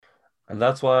And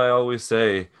that's why I always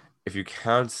say, if you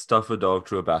can't stuff a dog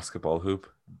through a basketball hoop,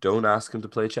 don't ask him to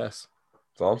play chess.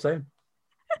 That's all I'm saying.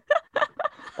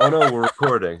 Oh no, we're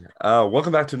recording.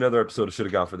 Welcome back to another episode of Should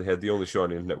Have Gone for the Head, the only show on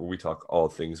the internet where we talk all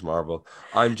things Marvel.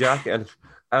 I'm Jack, and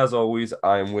as always,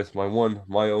 I am with my one,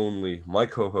 my only, my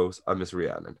co-host, I'm Miss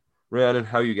Rhiannon. Rhiannon,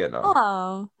 how you getting on?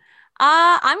 Hello.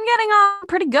 I'm getting on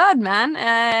pretty good,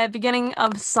 man. Beginning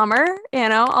of summer,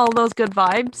 all those good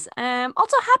vibes.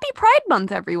 Also happy Pride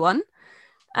Month, everyone.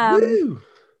 Um, Woo!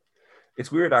 It's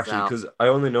weird actually so because I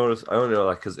only know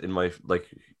like because in my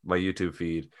YouTube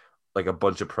feed, like a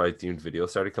bunch of Pride themed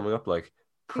videos started coming up, like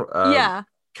yeah.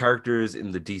 characters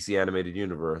in the DC animated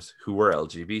universe who were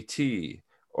LGBT,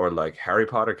 or like Harry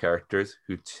Potter characters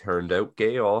who turned out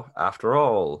gay all after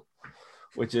all.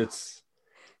 Which it's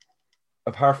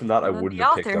apart from that, I And then wouldn't the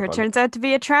have picked author up who on. turns out to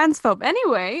be a transphobe.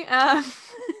 Anyway,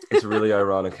 It's really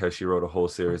ironic how she wrote a whole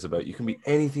series about you can be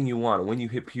anything you want. When you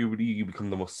hit puberty, you become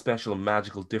the most special,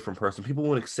 magical, different person. People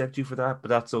won't accept you for that, but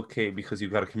that's okay because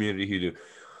you've got a community who do.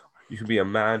 You can be a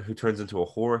man who turns into a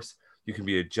horse. You can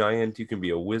be a giant. You can be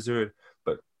a wizard.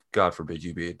 But God forbid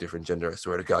you be a different gender. I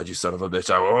swear to God, you son of a bitch.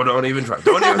 Oh, don't even try.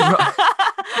 Don't even try.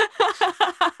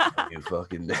 You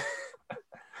fucking.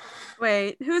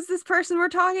 Wait, who's this person we're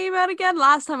talking about again?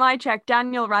 Last time I checked,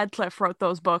 Daniel Radcliffe wrote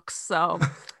those books. So,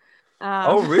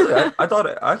 Oh, um, really? I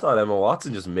thought Emma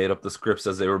Watson just made up the scripts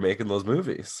as they were making those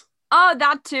movies. oh,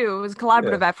 that too. It was a Yeah.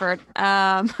 collaborative effort.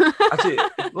 Actually,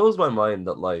 it blows my mind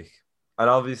that and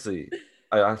obviously,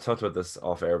 I talked about this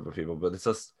off air with people, but it's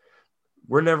just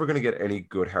we're never gonna get any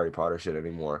good Harry Potter shit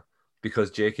anymore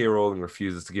because J.K. Rowling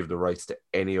refuses to give the rights to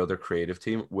any other creative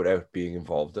team without being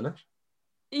involved in it.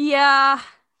 Yeah.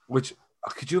 Which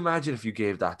could you imagine if you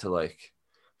gave that to like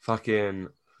fucking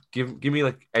give me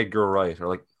like Edgar Wright or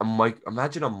like a Mike?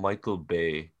 Imagine a Michael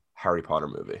Bay Harry Potter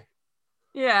movie.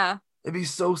 Yeah. It'd be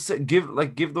so sick.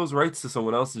 Give those rights to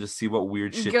someone else and just see what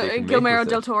weird shit they can make Guillermo with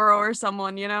del it. Toro or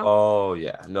someone. Oh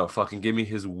yeah, no, fucking give me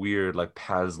his weird like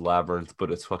Pan's Labyrinth,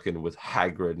 but it's fucking with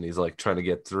Hagrid and he's like trying to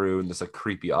get through and there's like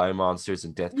creepy eye monsters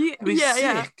and death. It'd be Yeah,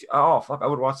 yeah. sick. Oh fuck, I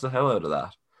would watch the hell out of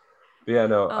that. But yeah,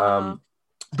 no, Uh,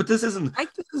 but I this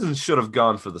isn't should have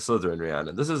gone for the Slytherin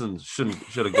Rhiannon. This isn't shouldn't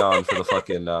should have gone for the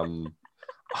fucking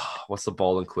what's the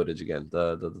ball in Quidditch again?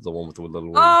 The one with the little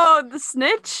wings. oh, the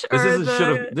snitch or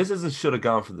the This isn't should have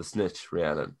gone for the snitch,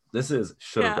 Rhiannon. This is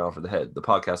should have yeah, gone for the head. The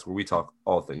podcast where we talk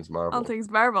all things all Marvel. things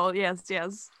Marvel. Yes,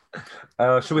 yes.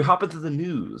 Should we hop into the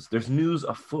news? There's news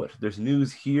afoot. There's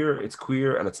news here. It's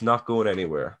queer and it's not going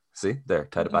anywhere. See, there,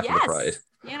 tied it back into Pride.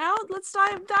 Yes. Let's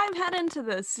dive head into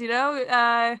this.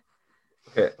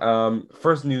 Okay.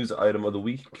 First news item of the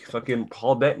week. Fucking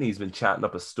Paul Bettany's been chatting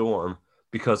up a storm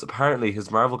because apparently his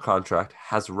Marvel contract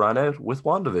has run out with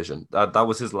WandaVision. That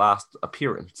was his last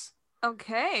appearance.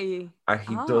 Okay. And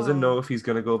he doesn't Oh. know if he's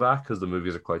gonna go back because the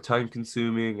movies are quite time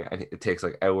consuming and it takes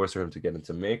like hours for him to get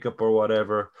into makeup or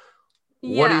whatever.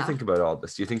 What do you Yeah. think about all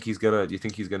this? Do you think he's gonna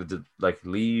like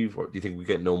leave, or do you think we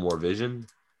get no more Vision?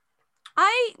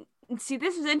 I see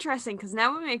this is interesting because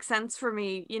now it makes sense for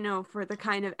me, for the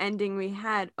kind of ending we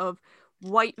had of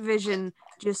White Vision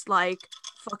just like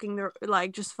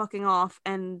just fucking off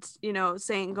and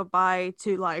saying goodbye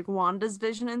to like Wanda's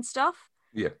Vision and stuff.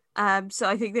 Yeah, So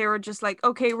I think they were just like,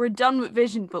 okay, we're done with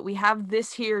Vision, but we have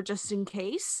this here just in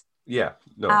case. yeah,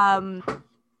 no, Um,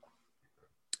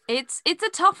 it's a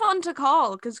tough one to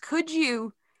call because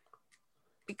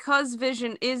because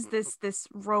Vision is this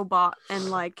robot and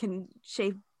like can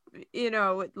shape,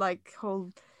 with like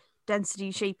whole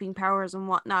density shaping powers and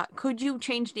whatnot. Could you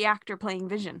change the actor playing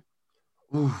Vision?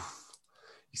 oof.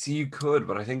 You see, you could,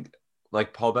 but I think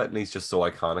like Paul Bettany's just so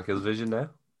iconic as Vision now.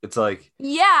 It's like I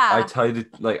Yeah, tied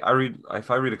it like I read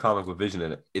if I read a comic with Vision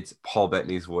in it, it's Paul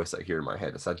Bettany's voice I hear in my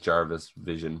head. It's that Jarvis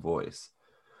Vision voice.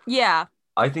 yeah,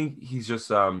 I think he's just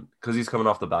because he's coming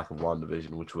off the back of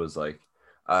WandaVision, which was like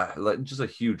just a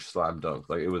huge slam dunk.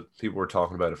 Like it was people were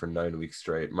talking about it for 9 weeks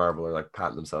straight. Marvel are like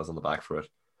patting themselves on the back for it.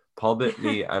 Paul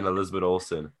Bettany and Elizabeth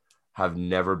Olsen have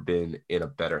never been in a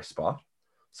better spot.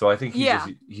 So I think yeah.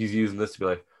 he's using this to be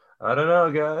like, I don't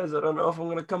know, guys. I don't know if I'm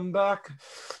gonna come back.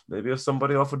 Maybe if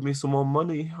somebody offered me some more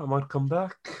money, I might come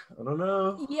back. I don't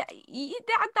know. Yeah,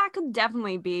 that could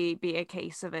definitely be a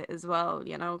case of it as well,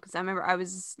 because I remember I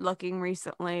was looking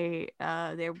recently,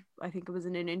 there I think it was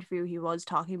in an interview he was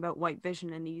talking about White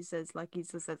Vision and he says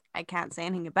that I can't say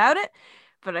anything about it,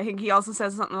 but I think he also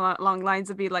says something along the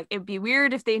lines of be like it'd be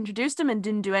weird if they introduced him and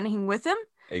didn't do anything with him.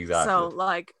 So Exactly.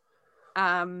 like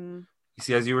um You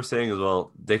see, as you were saying as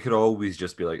well, they could always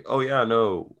just be like, "Oh yeah,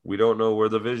 no, we don't know where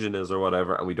the Vision is or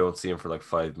whatever," and we don't see him for like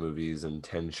 5 movies and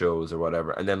 10 shows or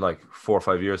whatever. And then like 4 or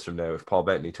 5 years from now, if Paul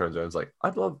Bettany turns around and is like,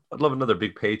 I'd love another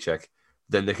big paycheck,"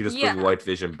 then they could just bring Yeah. White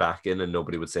Vision back in and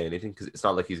nobody would say anything because it's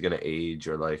not like he's gonna age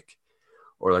or like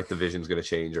the Vision's gonna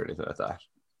change or anything like that.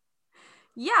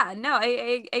 Yeah, no,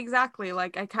 exactly.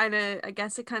 Like I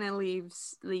guess it kind of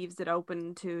leaves it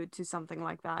open to something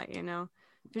like that, you know.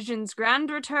 Vision's grand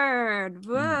return.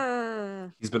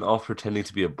 Whoa. He's been off pretending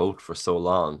to be a boat for so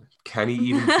long. Can he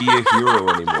even be a hero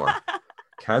anymore?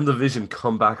 Can the Vision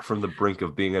come back from the brink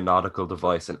of being a nautical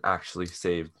device and actually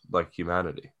save like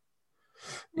humanity?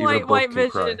 Even a boat White can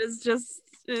Vision cry.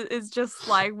 is just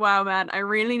like, wow, man, I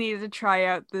really need to try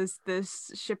out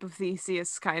this ship of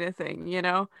Theseus kind of thing, you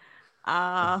know?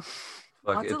 Uh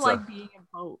Like what's it it's like a being a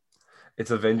boat? it's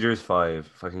Avengers 5.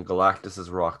 Fucking Galactus is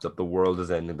rocked up. The world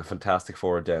is ending. The Fantastic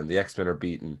Four are down. The X-Men are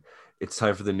beaten. It's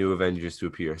time for the new Avengers to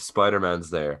appear. Spider-Man's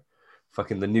there.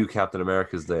 Fucking the new Captain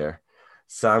America's there.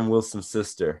 Sam Wilson's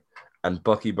sister and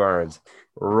Bucky Barnes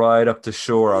ride up to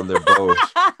shore on their boat.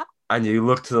 And you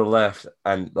look to the left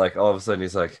and like all of a sudden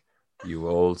he's like, "You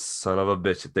old son of a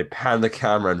bitch." They pan the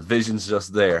camera and Vision's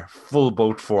just there. Full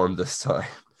boat form this time.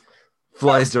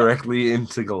 Flies directly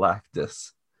into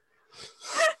Galactus.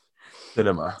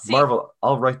 Cinema. See, Marvel,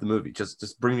 I'll write the movie.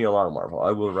 Just bring me along, Marvel.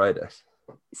 I will write it.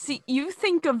 you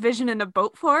think of Vision in a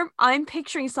boat form. I'm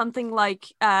picturing something like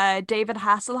David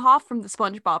Hasselhoff from the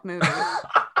SpongeBob movie.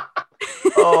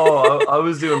 Oh, I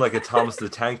was doing like a Thomas the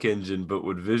Tank Engine, but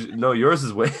with Vision. No, yours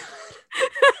is way.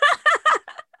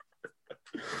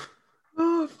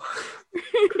 Oh,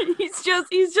 he's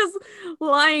just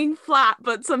lying flat,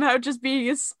 but somehow just being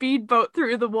a speedboat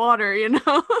through the water, you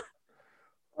know?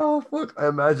 oh fuck! I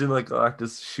imagine like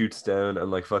Galactus shoots down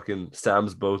and like fucking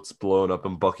Sam's boat's blown up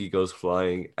and Bucky goes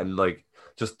flying and like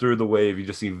just through the wave you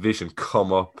just see Vision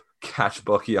come up, catch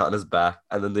Bucky on his back,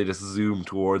 and then they just zoom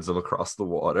towards him across the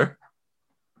water.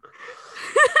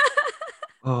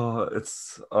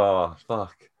 Oh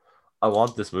fuck! I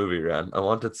want this movie, Ran. I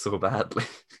want it so badly.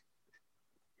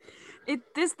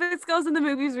 This goes in the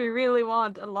movies we really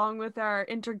want, along with our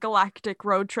intergalactic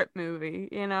road trip movie,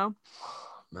 you know?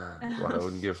 Man, what I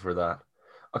wouldn't give for that.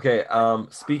 Okay,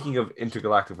 speaking of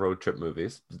intergalactic road trip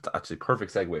movies, it's actually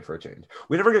perfect segue for a change.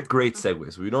 We never get great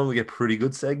segues. We normally get pretty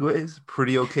good segues,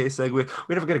 pretty okay segue.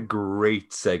 We never get a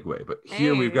great segue, but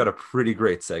here we've got Hey. a pretty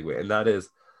great segue, and that is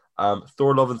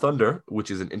Thor Love and Thunder,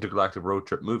 which is an intergalactic road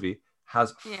trip movie,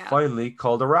 has Yeah. finally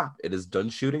called a wrap. It is done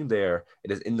shooting there.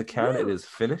 It is in the can. It Woo. is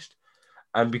finished.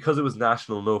 And because it was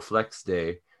National No Flex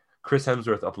Day, Chris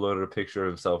Hemsworth uploaded a picture of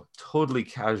himself, totally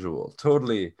casual,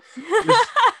 totally just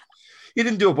he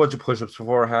didn't do a bunch of push-ups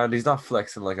beforehand. He's not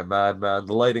flexing like a madman.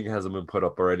 The lighting hasn't been put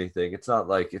up or anything. It's not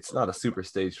a super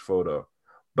staged photo.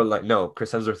 But like no,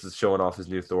 Chris Hemsworth is showing off his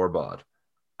new Thor bod.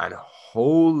 And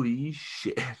holy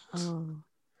shit. Oh,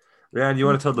 Ryan, you he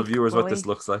want to tell the thick viewers what this boy.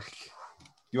 looks like?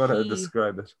 You want to He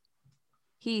describe it?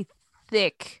 he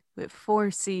thick with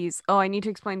 4 C's. Oh, I need to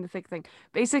explain the thick thing.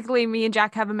 Basically, me and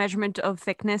Jack have a measurement of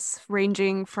thickness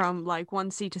ranging from like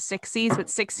 1C to 6 C's, with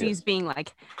six Yes. C's being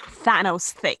like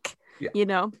Thanos thick, Yeah. you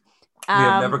know? We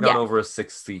have never gone Yeah. over a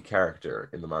 6C character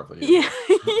in the Marvel universe.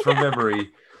 Yeah. From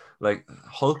memory, like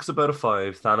Hulk's about a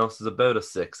 5, Thanos is about a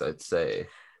 6, I'd say.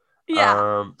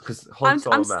 Yeah. Because I'm, Hulk's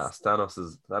I'm, all mass. Thanos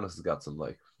has got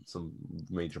some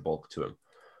major bulk to him.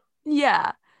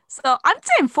 yeah. So I'm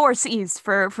saying 4 C's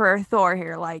for Thor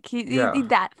here. Like he Yeah.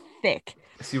 that thick.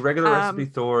 See, regular recipe Um,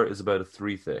 Thor is about a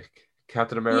 3 thick.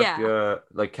 Captain yeah. America,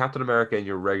 like Captain America and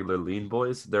your regular lean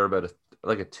boys, they're about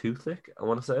a 2 thick, I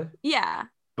want to say. Yeah. Yeah.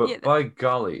 But by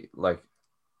golly, like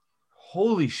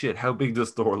holy shit, how big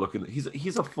does Thor look in?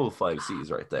 He's a full 5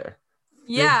 C's right there.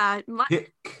 Yeah.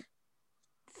 Thick.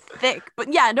 Thick.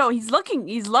 But yeah, no, he's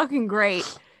looking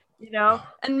great. You know?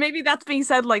 And maybe that's being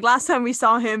said, like last time we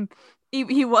saw him,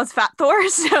 he was Fat Thor,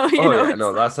 so you Oh know yeah, it's no.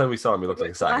 like Last time we saw him, he looked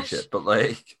like a sack of flesh. shit. But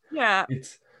like, Yeah.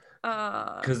 it's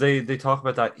Uh because they talk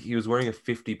about that he was wearing a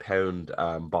 50-pound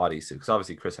bodysuit. Because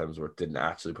obviously Chris Hemsworth didn't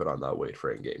actually put on that weight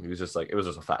for Endgame. He was just like it was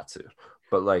just a fat suit.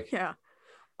 But like, yeah.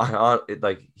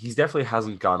 like he's definitely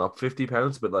hasn't gone up 50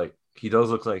 pounds. But like he does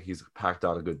look like he's packed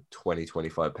on a good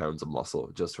 20-25 pounds of muscle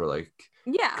just for like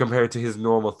Yeah. compared to his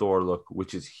normal Thor look,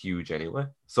 which is huge anyway.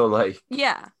 So like.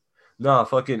 Yeah. No,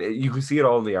 fucking, you can see it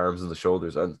all in the arms and the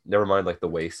shoulders, and never mind like the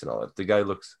waist and all that. The guy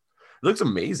looks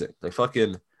amazing. Like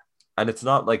fucking, and it's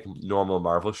not like normal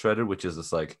Marvel shredded, which is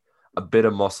just like a bit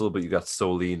of muscle, but you got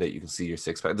so lean that you can see your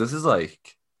 6 pack. This is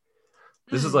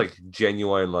Mm. like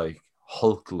genuine like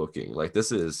Hulk looking. Like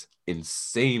this is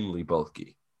insanely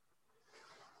bulky.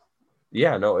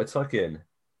 Yeah, no, it's fucking.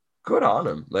 good on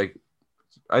him. Like,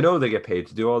 I know they get paid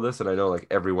to do all this, and I know like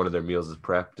every one of their meals is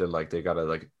prepped, and like they got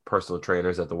like personal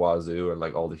trainers at the wazoo, and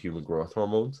like all the human growth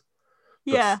hormones.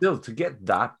 But Yeah. still, to get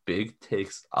that big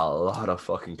takes a lot of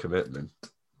fucking commitment.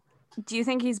 Do you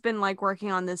think he's been like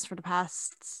working on this for the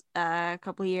past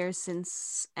couple of years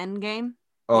since Endgame?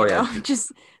 Oh You yeah, know,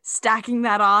 just stacking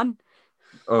that on.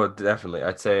 oh definitely.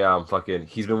 I'd say fucking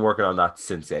he's been working on that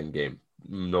since Endgame,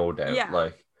 no doubt. Yeah.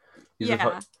 Like he's been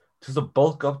Yeah. just to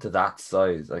bulk up to that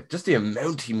size, like just the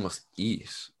amount he must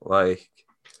eat, like.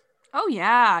 Oh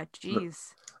yeah.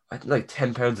 Jeez. I think like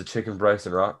 10 pounds of chicken, rice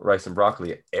and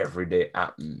broccoli every day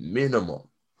at minimum.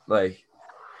 Like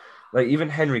even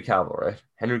Henry Cavill, right?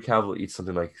 Henry Cavill eats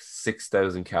something like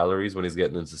 6,000 calories when he's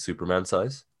getting into Superman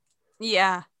size,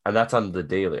 Yeah. and that's on the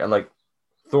daily. And like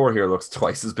Thor here looks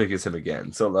twice as big as him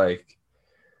again. So like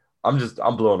I'm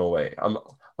blown away.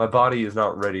 My body is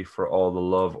not ready for all the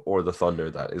love or the thunder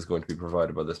that is going to be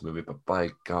provided by this movie. But by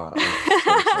God,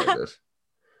 I'm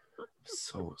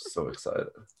so excited. So excited.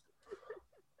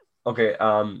 Okay,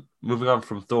 moving on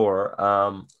from Thor,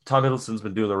 Tom Hiddleston's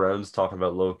been doing the rounds talking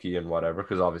about Loki and whatever,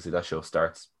 because obviously that show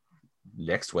starts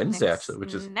next Wednesday, actually,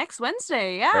 which is next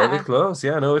Wednesday. fairly Yeah. close.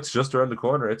 Yeah, no, it's just around the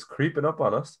corner. It's creeping up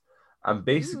on us. And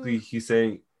basically, Ooh. he's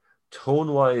saying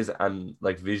tone-wise and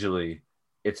like visually,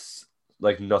 it's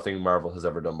like nothing Marvel has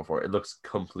ever done before. It looks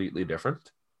completely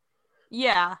different,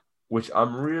 Yeah. which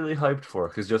I'm really hyped for,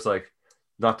 because just like,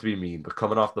 not to be mean, but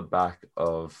coming off the back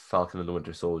of Falcon and the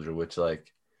Winter Soldier, which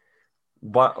like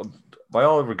by, by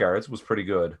all regards was pretty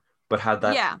good, but had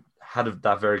Yeah.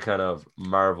 that very kind of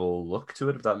Marvel look to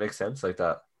it, if that makes sense, like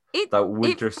that It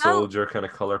Winter felt Soldier kind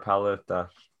of color palette. That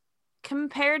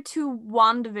compared to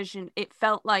WandaVision, it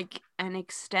felt like an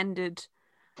extended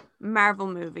Marvel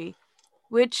movie,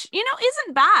 which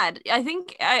isn't bad. I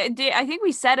think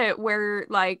we said it where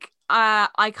like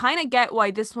I kind of get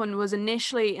why this one was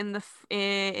initially in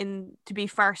to be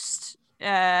first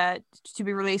to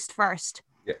be released first.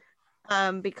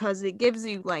 Yeah. Because it gives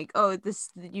you like, oh, this is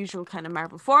the usual kind of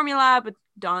Marvel formula, but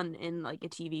done in like a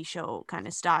TV show kind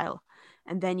of style.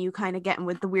 And then you kind of get in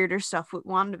with the weirder stuff with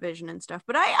WandaVision and stuff.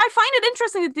 But I find it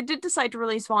interesting that they did decide to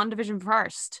release WandaVision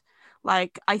first.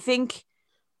 Like, I think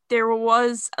there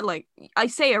was, like, I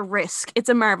say a risk. It's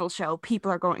a Marvel show.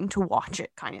 People are going to watch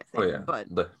it kind of thing. oh yeah,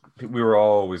 But we were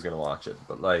always gonna watch it,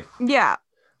 but like yeah.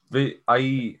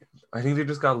 I think they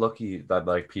just got lucky that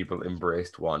like people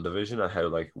embraced WandaVision and how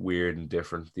like weird and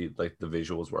different the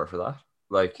visuals were for that.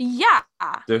 Like Yeah.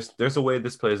 there's a way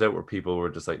this plays out where people were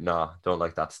just like, nah, don't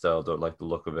like that style, don't like the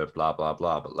look of it, blah blah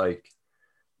blah. But like,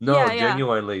 no, Yeah, yeah.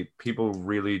 genuinely, people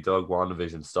really dug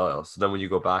WandaVision style. So then when you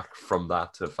go back from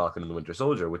that to Falcon and the Winter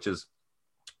Soldier, which is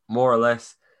more or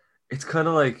less, it's kind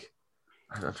of like,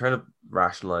 I'm trying to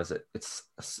rationalize it. It's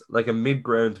like a mid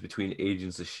ground between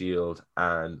Agents of Shield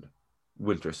and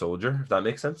Winter Soldier, if that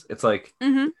makes sense. It's like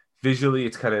Mm-hmm. visually,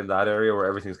 it's kind of in that area where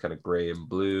everything's kind of gray and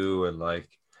blue, and like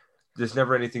there's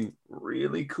never anything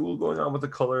really cool going on with the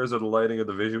colors or the lighting or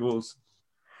the visuals.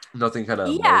 Nothing kind of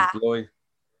mind Yeah. blowing.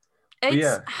 But It's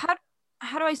yeah,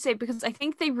 how do I say? Because I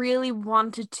think they really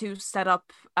wanted to set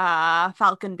up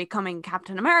Falcon becoming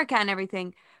Captain America and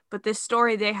everything, but this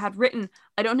story they had written,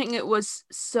 I don't think it was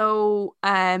so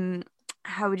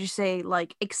how would you say,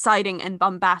 like, exciting and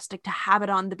bombastic to have it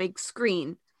on the big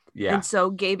screen. yeah. And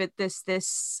so gave it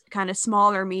this kind of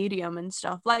smaller medium and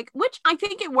stuff, like, which I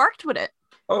think it worked with it.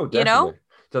 Oh, You know? definitely.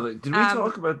 So, like, did we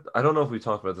talk about? I don't know if we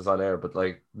talked about this on air, but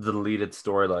like the deleted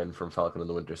storyline from Falcon and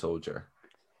the Winter Soldier,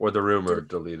 or the rumored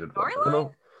deleted one. I don't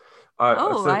know.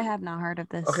 Oh, So I have not heard of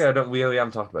this. okay, I don't. We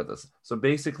haven't talked about this. So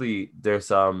basically,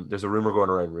 there's a rumor going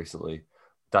around recently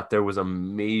that there was a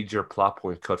major plot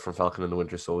point cut from Falcon and the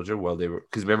Winter Soldier while they were,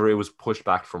 because remember it was pushed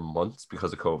back for months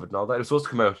because of COVID and all that. It was supposed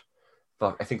to come out,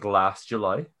 I think last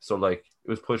July. So like it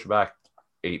was pushed back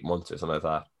 8 months or something like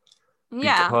that.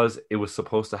 Yeah. Because it was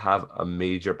supposed to have a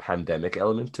major pandemic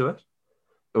element to it.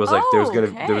 It was like there was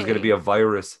gonna be a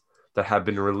virus that had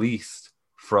been released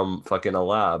from fucking a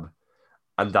lab,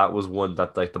 and that was one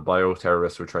that like the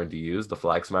bioterrorists were trying to use. The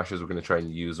Flag Smashers were going to try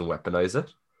and use and weaponize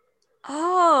it.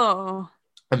 Oh.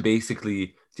 And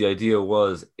basically, the idea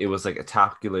was it was like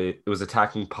it was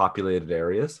attacking populated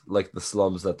areas, like the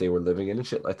slums that they were living in and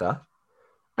shit like that.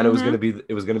 And it was gonna be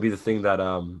the thing that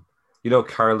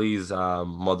Carly's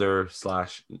mother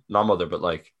slash not mother, but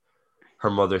like her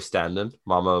mother stand-in,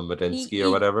 Mama Medinsky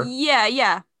or whatever. Yeah,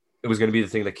 yeah. It was gonna be the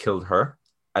thing that killed her.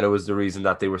 And it was the reason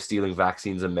that they were stealing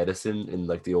vaccines and medicine in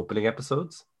like the opening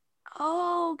episodes.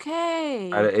 Okay.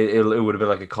 And it would have been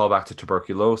like a callback to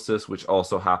tuberculosis, which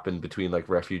also happened between like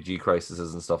refugee crises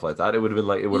and stuff like that. It would have been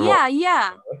like it would have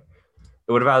Yeah.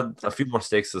 it would have had a few more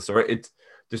stakes to the story.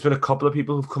 There's been a couple of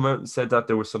people who've come out and said that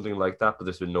there was something like that, but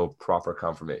there's been no proper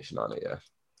confirmation on it yet.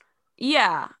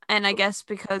 Yeah, and I guess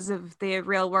because of the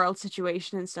real world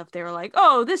situation and stuff, they were like,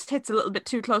 "Oh, this hits a little bit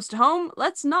too close to home.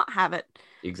 Let's not have it."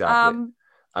 Exactly. Um,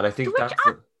 And I to think which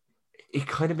it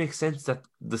kind of makes sense that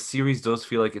the series does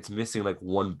feel like it's missing like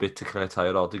one bit to kind of tie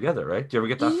it all together, right? Do you ever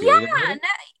get that feeling about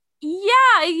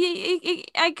yeah, it?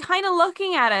 I kind of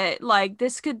looking at it like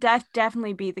this could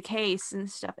definitely be the case and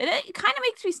stuff. It kind of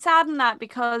makes me sad in that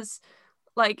because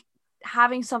like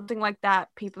having something like that,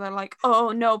 people are like,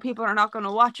 oh no, people are not going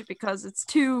to watch it because it's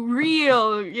too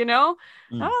real, you know?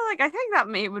 Mm. Oh, like I think that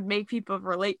would make people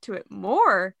relate to it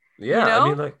more, you Yeah, I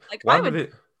mean, know? like, Like I would.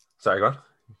 WandaVision. Sorry, go on.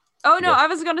 Oh no, Yeah. I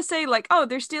was gonna say like, oh,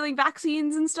 they're stealing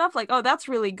vaccines and stuff. Like, oh, that's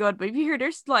really good. But if you hear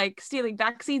they're like stealing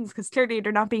vaccines because clearly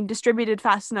they're not being distributed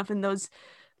fast enough in those,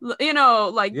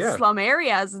 like Yeah. slum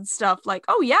areas and stuff. Like,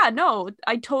 oh yeah, no,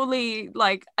 I totally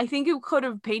like. I think you could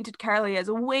have painted Carly as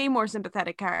a way more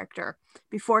sympathetic character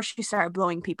before she started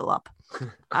blowing people up.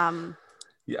 Um,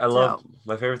 Yeah, I love so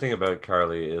my favorite thing about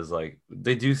Carly is like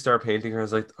they do start painting her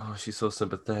as like, oh, she's so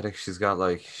sympathetic. She's got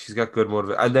good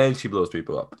motivation, and then she blows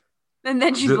people up. and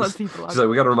then she blows people She's up. like,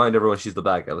 we got to remind everyone she's the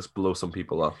bad guy. Let's blow some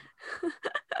people up.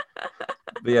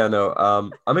 But yeah, no,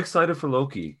 I'm excited for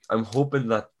Loki. I'm hoping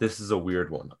that this is a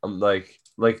weird one. I'm like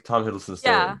Tom Hiddleston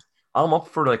Yeah, saying, I'm up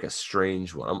for like a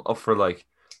strange one. I'm up for like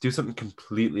do something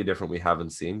completely different we haven't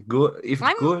seen. Good. If it's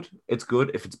I'm good, it's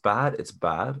good. If it's bad, it's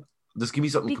bad. Just give me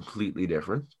something be- completely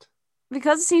different.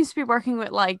 because it seems to be working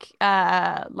with like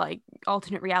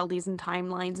alternate realities and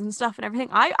timelines and stuff and everything.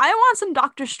 I want some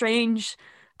Doctor Strange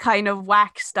kind of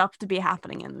whack stuff to be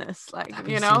happening in this, like, That'd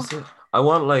be so sick. I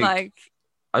want like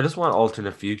I just want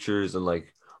alternate futures and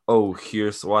like, oh,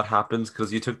 here's what happens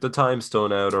because you took the time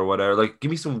stone out or whatever. Like, give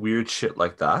me some weird shit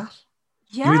like that.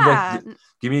 Give me yeah,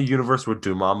 give me a universe where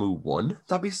Dormammu won.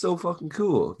 That'd be so fucking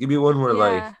cool. Give me one where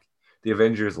like yeah, the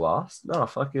Avengers lost. No,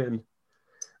 fucking,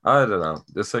 I don't know.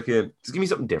 Just give me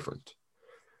something different.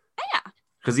 yeah,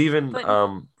 Because even but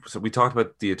so we talked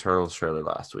about the Eternals trailer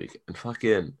last week, and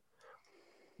fucking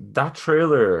that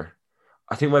trailer.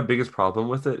 I think my biggest problem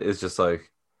with it is just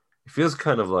like it feels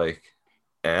kind of like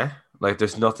like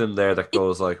there's nothing there that it,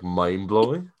 goes like mind it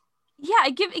blowing. yeah,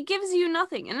 it gives you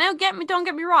nothing. And now don't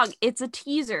get me wrong, it's a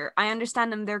teaser. I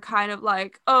understand them. They're kind of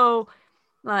like, oh,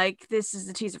 like this is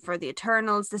the teaser for the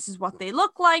Eternals. This is what they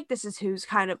look like. This is who's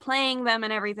kind of playing them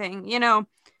and everything. Yeah,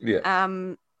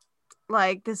 Um,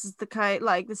 like this is the kind,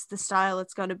 like this is the style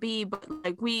it's gonna be. But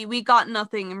like we got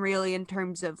nothing really in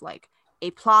terms of like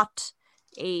a plot,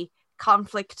 a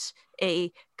conflict,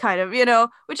 a kind of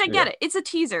which I get yeah. it. It's a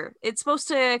teaser. It's supposed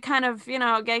to kind of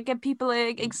get people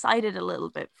excited a little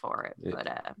bit for it. Yeah.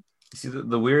 But See,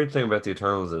 the weird thing about the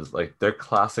Eternals is like their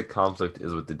classic conflict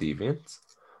is with the Deviants,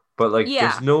 but like there's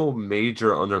yeah, no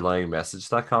major underlying message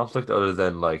to that conflict other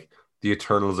than like the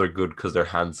Eternals are good because they're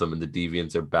handsome and the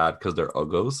Deviants are bad because they're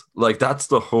uggos. Like that's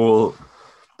the whole.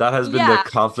 That has been the yeah.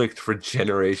 conflict for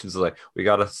generations. Like we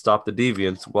gotta stop the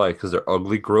Deviants. Why? Because they're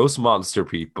ugly, gross monster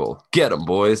people. Get them,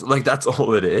 boys. Like that's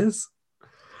all it is.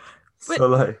 But So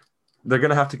like they're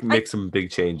gonna have to I make some big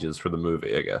changes for the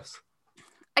movie, I guess.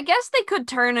 I guess they could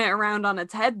turn it around on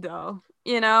its head though.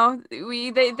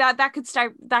 That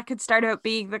could start out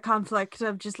being the conflict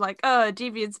of just like, oh,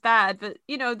 Deviant's bad, but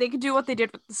they could do what they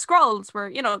did with the Skrulls, where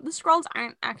the Skrulls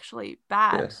aren't actually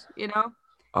Yeah. bad,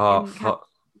 Oh, in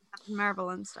Captain Marvel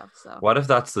and stuff. So what if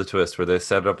that's the twist where they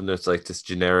set it up and it's like this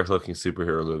generic looking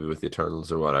superhero movie with the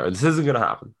Eternals or whatever? And this isn't gonna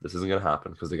happen. This isn't gonna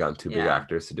happen because they got two big yeah.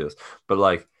 actors to do this. But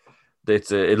like,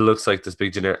 it looks like this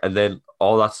big generic, and then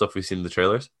all that stuff we've seen in the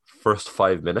trailers, first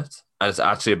 5 minutes, and it's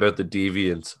actually about the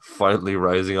Deviants finally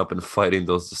rising up and fighting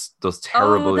those Oh,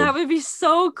 terrible. that would be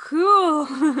so cool.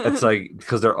 It's like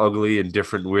because they're ugly and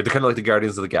different, weird. They're kind of like the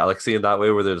Guardians of the Galaxy in that way,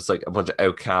 where they're just like a bunch of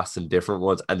outcasts and different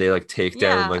ones, and they like take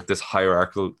down Yeah. like this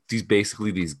hierarchical. These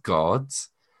gods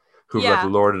who've like Yeah.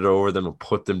 lorded over them and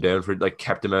put them down for like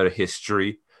kept them out of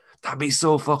history. That'd be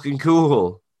so fucking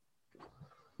cool.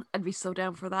 I'd be so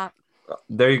down for that.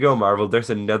 There you go, Marvel. There's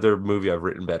another movie I've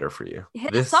written better for you.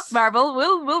 Hit us up, This, Marvel.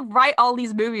 We'll write all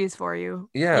these movies for you.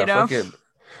 yeah, fucking.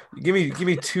 Give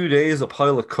me 2 days, a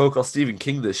pile of coke. I'll Stephen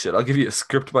King this shit. I'll give you a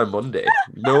script by Monday.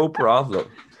 No problem.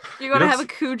 You're You gonna know, have a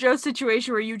Cujo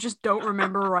situation where you just don't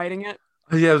remember writing it.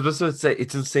 yeah, I was just going to say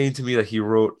it's insane to me that he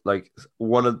wrote like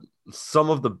some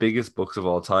of the biggest books of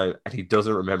all time, and he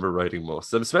doesn't remember writing most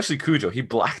of them, especially Cujo. He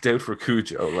blacked out for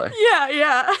Cujo. Like Yeah,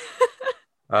 yeah.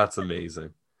 that's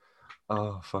amazing.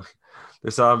 Oh fuck.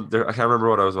 There I can't remember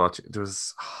what I was watching.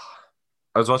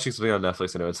 I was watching something on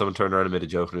Netflix and someone turned around and made a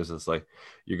joke and it was just like,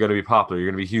 you're gonna be popular, you're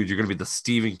gonna be huge, you're gonna be the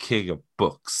Stephen King of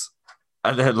books.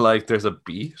 and then like there's a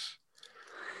beat,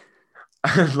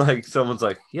 and like someone's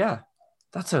like, yeah,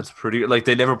 that sounds pretty good. Like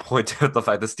they never point out the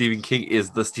fact that Stephen King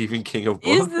is the Stephen King of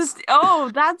Is books. this?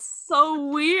 Oh, that's so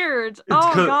weird. It's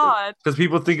Oh God. because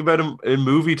people think about him in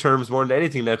movie terms more than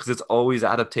anything now, because it's always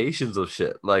adaptations of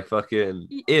shit like fucking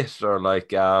Y- It or like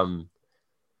Shawshank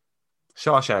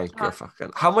or Uh,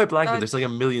 fucking. How am I blanking? uh, There's like a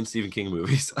million Stephen King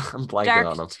movies. I'm blanking Dark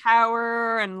on them.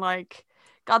 Tower and like,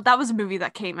 God, that was a movie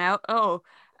that came out. Oh,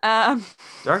 um,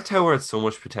 Dark Tower had so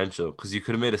much potential because you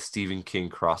could have made a Stephen King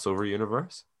crossover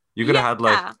universe. You could have had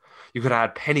like, yeah. you could have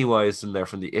had Pennywise in there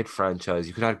from the It franchise.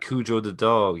 You could have had Cujo the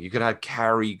dog. You could have had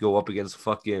Carrie go up against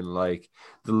fucking like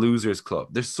the Losers Club.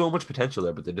 There's so much potential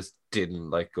there, but they just didn't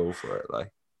like go for it.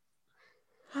 Like,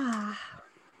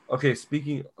 okay,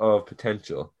 speaking of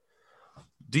potential,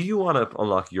 do you want to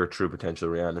unlock your true potential,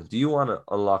 Rihanna? Do you want to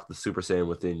unlock the Super Saiyan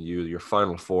within you, your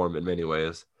final form in many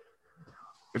ways?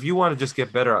 If you want to just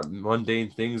get better at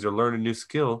mundane things or learn a new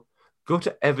skill, go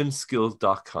to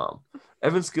evanskills.com.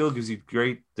 Evan Skill gives you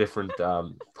great different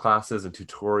classes and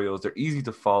tutorials. They're easy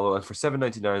to follow, and for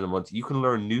 $7.99 a month, you can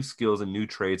learn new skills and new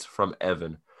trades from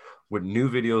Evan with new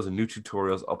videos and new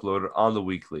tutorials uploaded on the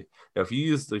weekly. Now, if you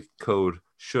use the code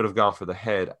should have gone for the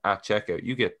head at checkout,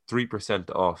 you get 3%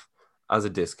 off as a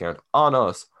discount on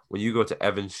us when you go to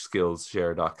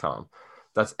evanskillshare.com.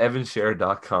 That's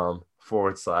evanshare.com/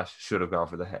 should have gone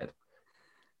for the head.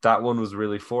 That one was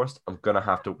really forced. I'm going to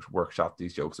have to workshop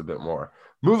these jokes a bit more.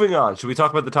 Moving on. Should we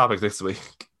talk about the topic this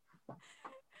week?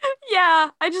 Yeah,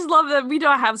 I just love that we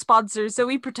don't have sponsors, so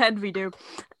we pretend we do.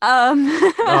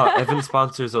 Evan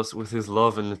sponsors us with his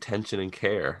love and attention and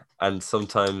care, and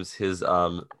sometimes his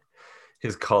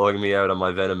calling me out on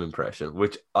my Venom impression,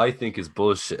 which I think is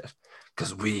bullshit.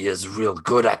 Because we is real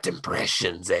good at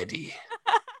impressions, Eddie.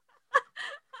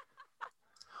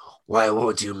 Why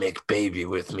won't you make baby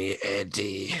with me,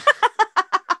 Eddie?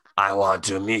 I want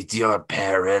to meet your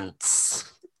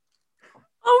parents.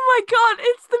 Oh my God,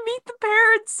 it's the Meet the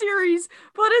Parents series,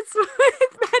 but it's with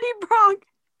Betty Bronk.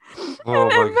 Oh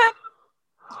And my. then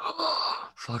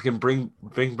Fucking bring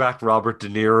back Robert De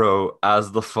Niro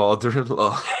as the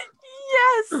father-in-law.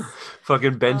 yes.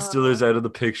 Fucking Ben Stiller's out of the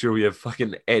picture. We have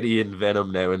fucking Eddie and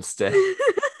Venom now instead.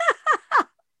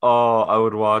 Oh, I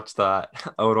would watch that.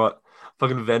 I would watch.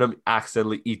 Fucking Venom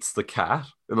accidentally eats the cat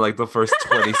in like the first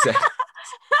 20 seconds.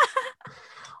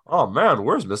 Oh man,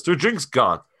 where's Mr. Jinx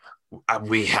gone?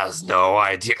 We has no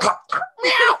idea.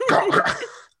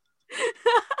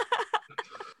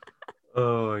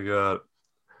 Oh my god.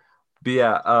 But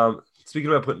yeah, speaking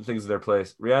about putting things in their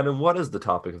place, Rhiannon, what is the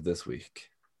topic of this week?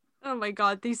 Oh my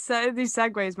God, these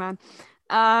segues, man.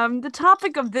 The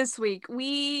topic of this week,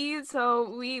 we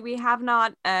have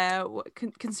not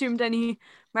consumed any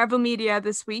Marvel media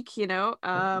this week,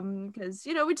 because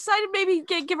we decided maybe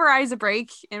give our eyes a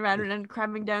break and rather than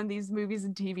cramming down these movies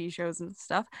and TV shows and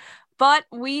stuff. But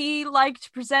we like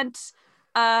to present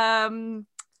what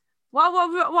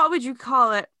would you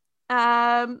call it?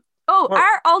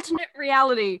 Our alternate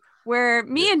reality where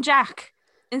me and Jack,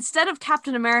 instead of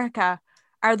Captain America,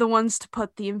 are the ones to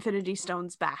put the Infinity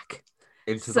Stones back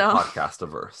into the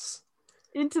podcastiverse.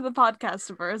 Into the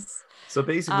podcastiverse. So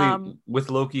basically, with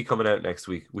Loki coming out next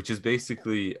week, which is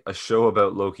basically a show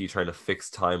about Loki trying to fix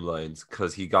timelines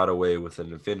because he got away with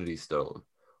an Infinity Stone,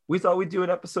 we thought we'd do an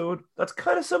episode that's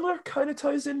kind of similar, kind of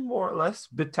ties in more or less,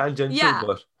 bit tangential,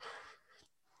 but.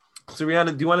 So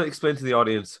Rhiannon, do you want to explain to the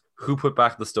audience who put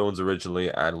back the stones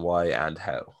originally and why and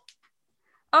how?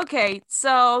 Okay,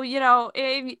 so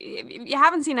if you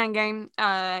haven't seen Endgame,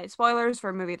 spoilers for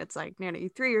a movie that's like nearly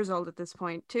 3 years old at this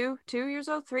point. 2 years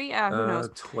old, 3, who knows?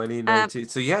 2019.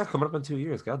 So yeah, coming up in 2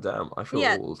 years. God damn, I feel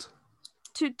old.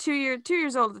 2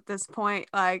 years old at this point.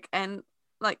 Like, and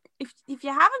like, if you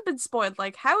haven't been spoiled,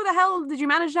 like, how the hell did you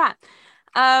manage that?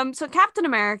 So Captain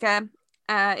America,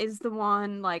 is the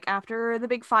one, like, after the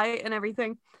big fight and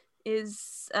everything,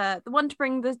 is the one to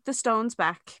bring the stones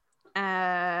back.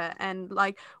 And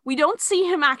like, we don't see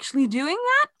him actually doing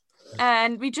that,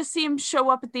 and we just see him show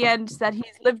up at the end that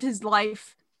he's lived his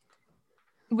life.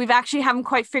 We've actually haven't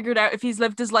quite figured out if he's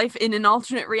lived his life in an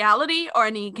alternate reality or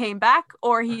and he came back,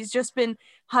 or he's just been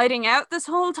hiding out this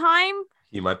whole time.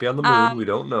 He might be on the moon. We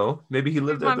don't know. Maybe he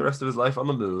lived out the rest of his life on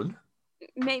the moon.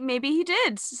 Maybe he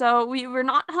did. So we were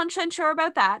not 100% sure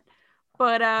about that.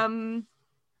 But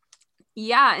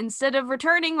yeah, instead of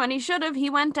returning when he should have, he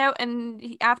went out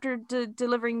and after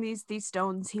delivering these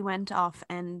stones, he went off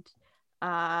and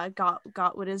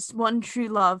got with his one true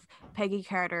love, Peggy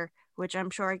Carter, which I'm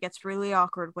sure it gets really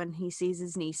awkward when he sees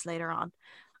his niece later on.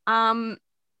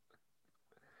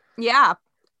 Yeah.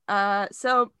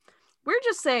 So we're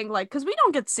just saying, like, because we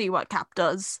don't get to see what Cap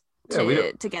does, Yeah, we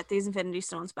don't. to get these Infinity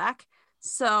Stones back.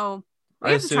 So we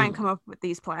I have to try and assume come up with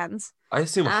these plans. I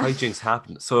assume Uh, hijinks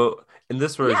happen. So in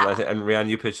this version, I yeah, think, and Ryan,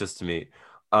 you pitched this to me.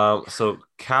 So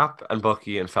Cap and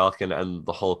Bucky and Falcon and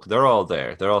the Hulk, they're all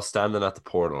there. They're all standing at the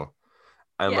portal,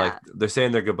 and like yeah, they're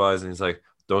saying their goodbyes, and he's like,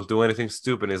 "Don't do anything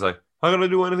stupid." And he's like, "How can I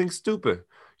do anything stupid?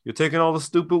 You're taking all the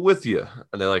stupid with you."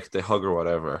 And they hug or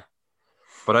whatever.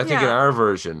 But I think in yeah. our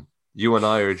version, you and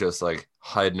I are just like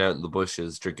hiding out in the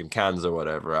bushes, drinking cans or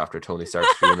whatever after Tony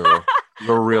Stark's funeral.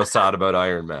 We're real sad about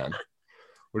Iron Man.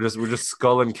 We're just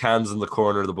sculling cans in the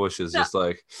corner of the bushes, No, just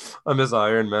like I miss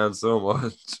Iron Man so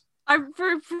much. I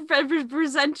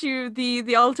present you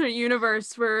the alternate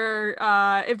universe where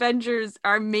Avengers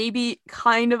are maybe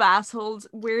kind of assholes.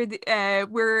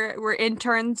 We're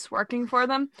interns working for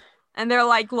them, and they're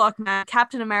like, "Look, man,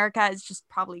 Captain America is just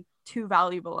probably too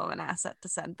valuable of an asset to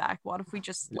send back. What if we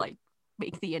just like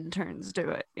make the interns do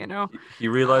it? You know?" He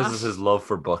Uh, realizes his love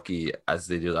for Bucky as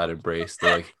they do that embrace.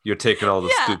 They're like, "You're taking all the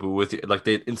yeah, stupid with you." Like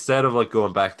they instead of like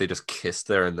going back, they just kiss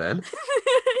there and then.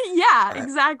 yeah, Uh,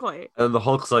 exactly. And the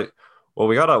Hulk's like, "Well,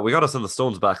 we gotta send the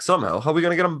stones back somehow. How are we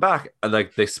gonna get them back?" And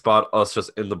like they spot us just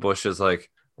in the bushes. Like,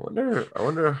 I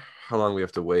wonder how long we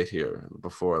have to wait here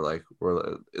before like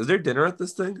we're. Is there dinner at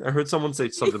this thing? I heard someone say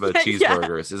something about Yeah, yeah.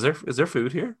 cheeseburgers. Is there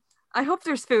food here? I hope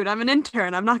there's food. I'm an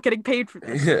intern. I'm not getting paid for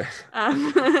this. Yeah.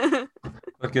 Um,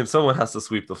 Again, someone has to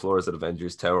sweep the floors at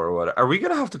Avengers Tower or what? Are we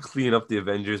gonna have to clean up the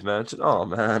Avengers Mansion? Oh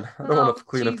man, I don't want oh to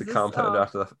clean up the Jesus! compound Oh,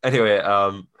 after that. Anyway,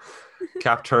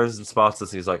 Cap turns and spots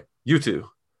us, and he's like, "You two,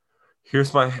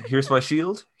 here's my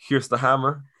shield. Here's the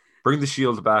hammer. Bring the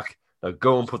shield back. Now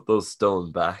go and put those stones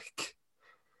back."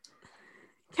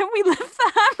 can we lift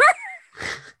the hammer?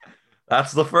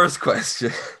 That's the first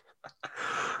question.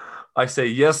 I say,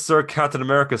 "Yes, sir, Captain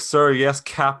America, sir. Yes,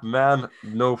 Cap, man.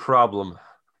 No problem.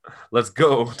 Let's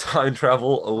go. Time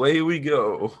travel. Away we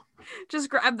go." Just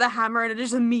grab the hammer and it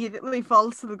just immediately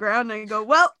falls to the ground. And you go,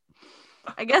 well,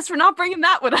 I guess we're not bringing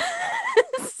that with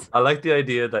us. I like the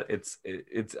idea that it's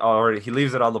already he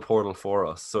leaves it on the portal for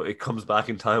us, so it comes back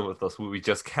in time with us. We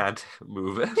just can't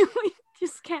move it. We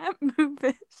just can't move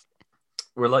it.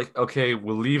 We're like, okay,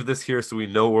 we'll leave this here so we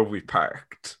know where we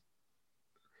parked.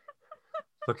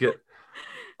 Okay,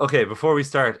 okay. Before we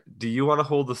start, do you want to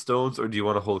hold the stones or do you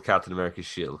want to hold Captain America's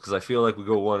shield? Because I feel like we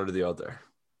go one or the other.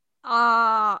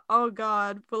 Oh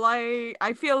God. Well,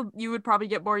 I feel you would probably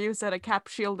get more use out of Cap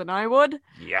shield than I would.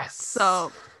 Yes.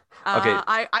 So, Okay.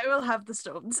 I will have the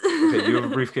stones. Okay. You have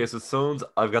a briefcase with stones.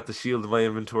 I've got the shield in my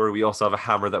inventory. We also have a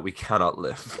hammer that we cannot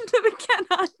lift. that we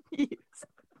cannot use.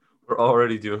 We're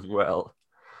already doing well.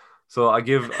 So I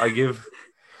give.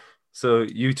 So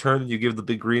you turn, you give the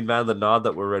big green man the nod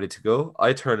that we're ready to go.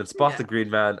 I turn and spot Yeah. the green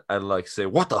man and like say,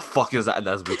 "What the fuck is that?" And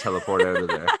as we teleport out of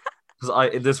there,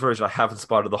 because in this version I haven't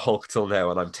spotted the Hulk till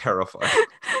now, and I'm terrified.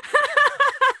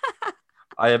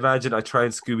 I imagine I try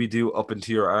and Scooby Doo up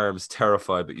into your arms,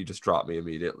 terrified, but you just drop me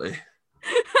immediately.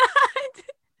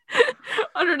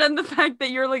 Other than the fact that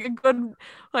you're like a good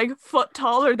like foot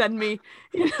taller than me,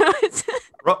 you know. It's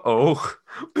Uh-oh,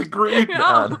 big green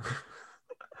man.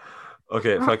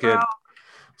 Okay, if I can.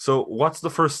 So, what's the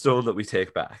first stone that we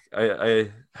take back?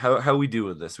 How we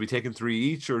doing this? We taking three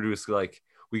each, or do we like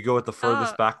we go at the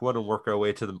furthest back one and work our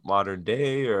way to the modern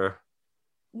day, or?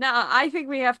 No, I think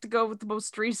we have to go with the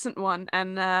most recent one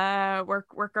and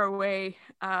work our way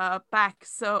back.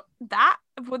 So that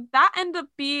would that end up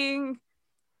being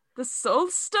the Soul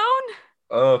Stone?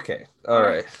 Okay, all Or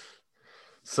right.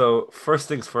 So first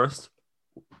things first.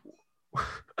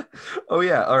 Oh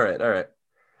yeah, all right, all right.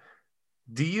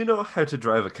 Do you know how to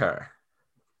drive a car?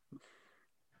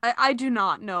 I do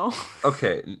not know.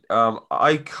 Okay,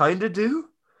 I kind of do,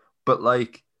 but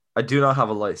like I do not have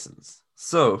a license.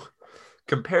 So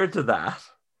compared to that,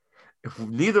 if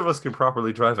neither of us can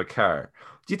properly drive a car,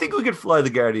 do you think we could fly the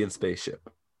Guardian spaceship?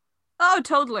 Oh,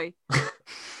 totally.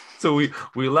 So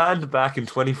we land back in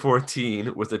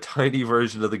 2014 with a tiny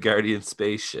version of the Guardian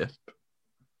spaceship,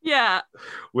 Yeah.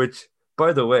 which,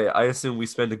 by the way, I assume we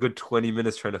spend a good 20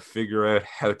 minutes trying to figure out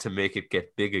how to make it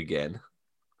get big again.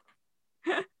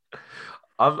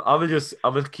 I'm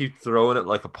gonna keep throwing it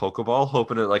like a Pokeball,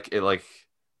 hoping it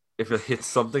if it hits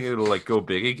something, it'll like go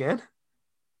big again.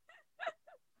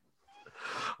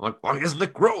 I'm like, why isn't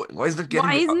it growing? Why isn't it getting?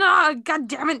 Why is not? God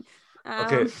damn it.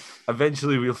 Okay,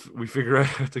 eventually we figure out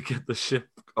how to get the ship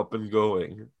up and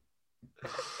going.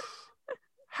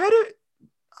 How do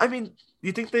I mean?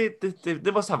 You think they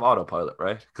must have autopilot,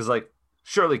 right? Because like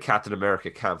surely Captain America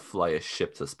can't fly a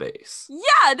ship to space.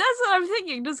 Yeah, that's what I'm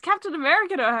thinking. Does Captain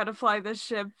America know how to fly this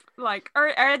ship? Like,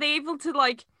 are they able to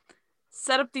like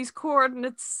set up these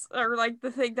coordinates, or like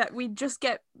the thing that we just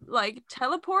get like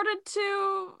teleported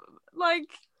to like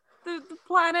the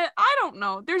planet. I don't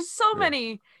know. There's so Yeah.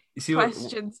 many You see,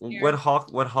 questions when here.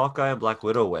 Hawkeye and Black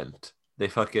Widow went, they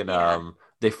fucking Yeah.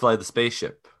 they fly the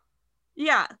spaceship.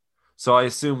 Yeah. So I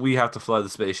assume we have to fly the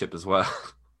spaceship as well,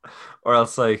 or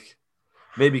else like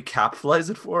maybe Cap flies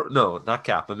it for. No, not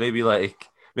Cap, but maybe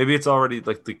it's already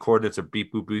like the coordinates are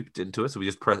beep boop beeped into it, so we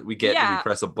just we Yeah.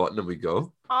 press a button and we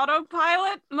go.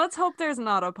 Autopilot. Let's hope there's an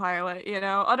autopilot, you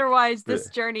know. Otherwise Yeah. this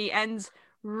journey ends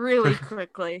really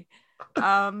quickly.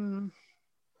 Um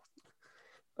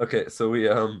Okay, so we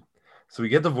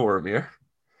get the Vormir,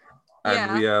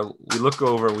 and yeah. we look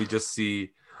over and we just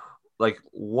see like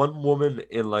one woman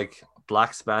in like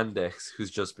black spandex who's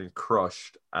just been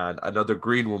crushed, and another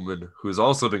green woman who's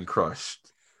also been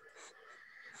crushed.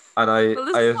 And Well,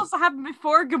 this is supposed to happen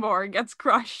before Gamora gets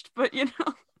crushed, but you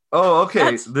know, oh,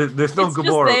 okay, that's there's no it's just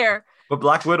Gamora, there. but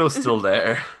Black Widow's still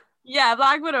there. Yeah,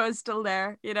 Black Widow is still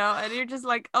there, you know, and you're just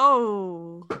like,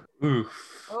 oh, Oof.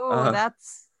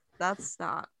 that's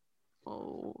not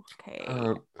okay.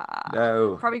 Uh,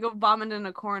 no. Probably go vomit in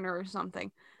a corner or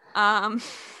something. Um,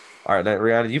 All right, now,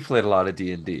 Rihanna, you played a lot of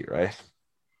D&D, right?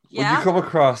 When you yeah. come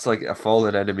across like a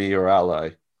fallen enemy or ally,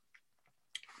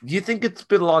 do you think it's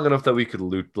been long enough that we could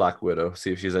loot Black Widow,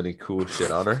 see if she has any cool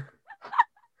shit on her?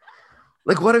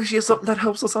 Like, what if she has something that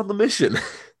helps us on the mission?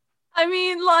 I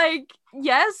mean, like,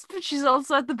 yes, but she's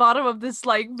also at the bottom of this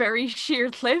like very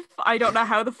sheer cliff. I don't know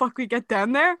how the fuck we get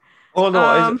down there. Oh no,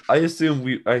 Um, I assume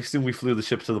we flew the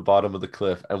ship to the bottom of the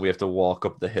cliff and we have to walk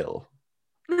up the hill.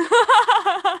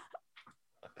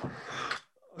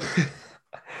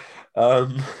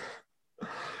 um,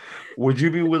 would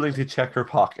you be willing to check her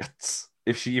pockets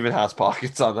if she even has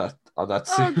pockets on that oh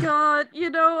suit? God, you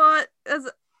know what?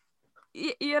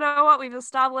 You know what we've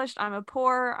established? I'm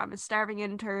a starving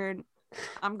intern.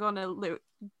 I'm gonna loot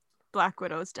Black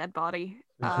Widow's dead body.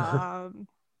 Oh,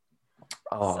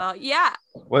 So yeah.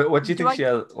 what do you Do think I? she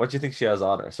has? What do you think she has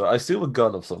on her? So I assume a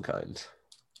gun of some kind.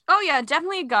 Oh yeah,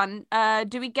 definitely a gun.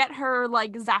 Do we get her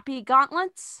like zappy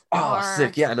gauntlets Oh, or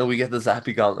sick! Yeah, no, we get the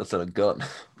Zappy gauntlets and a gun.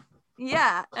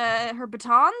 yeah, her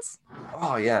batons?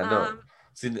 Oh yeah, no. Um,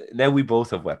 See, now we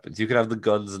both have weapons. You can have the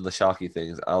guns and the shocky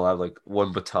things. I'll have like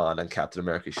one baton and Captain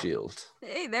America's shield.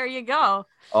 hey, there you go.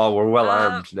 Oh, we're well Uh,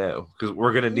 armed now because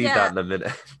we're gonna need that yeah, in a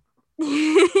minute.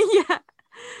 yeah.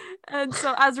 And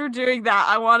so as we're doing that,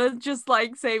 I want to just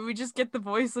like say we just get the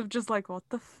voice of just like, what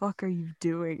the fuck are you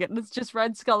doing? And it's just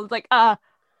Red Skull. It's like, Ah,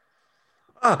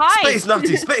 hi. space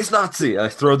Nazi, space Nazi! I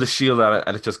throw the shield at it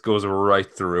and it just goes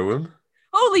right through him.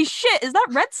 Holy shit, is that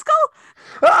Red Skull?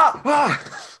 Ah!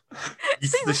 Ah!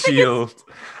 Eats See, the the thing is, shield,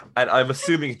 and I'm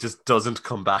assuming it just doesn't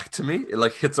come back to me. It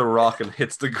like hits a rock and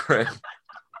hits the ground.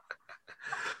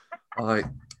 I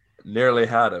nearly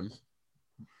had him.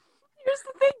 here's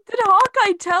the thing: did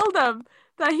Hawkeye tell them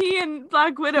that he and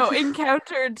Black Widow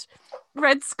encountered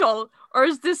Red Skull, or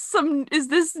is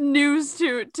this news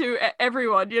to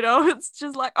everyone? You know, it's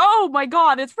just like, oh my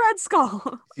god, it's Red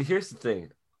Skull. See, here's the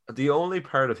thing. The only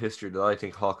part of history that I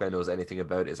think Hawkeye knows anything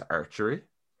about is archery.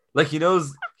 Like he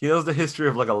knows the history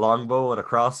of like a longbow and a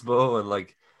crossbow and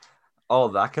like all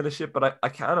that kind of shit, but I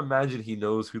can't imagine he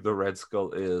knows who the Red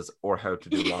Skull is or how to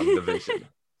do long division.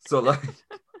 So like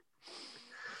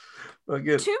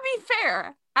it, To be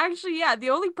fair, actually, yeah,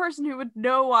 the only person who would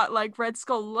know what like Red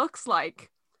Skull looks like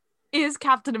is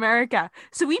Captain America.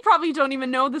 So we probably don't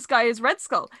even know this guy is Red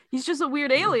Skull. He's just a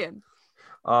weird alien.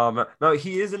 no,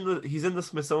 he's in the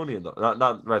Smithsonian though.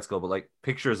 Not Red Skull, but like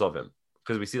pictures of him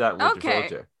because we see that in Winter Okay.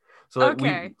 Soldier. So like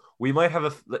Okay. we might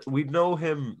have we'd know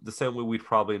him the same way we'd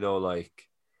probably know like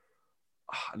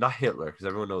not Hitler because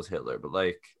everyone knows Hitler, but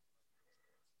like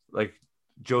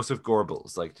Joseph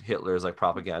Goebbels, like Hitler's like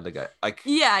propaganda guy.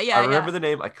 Yeah, I yeah, remember yeah. the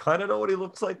name. I kind of know what he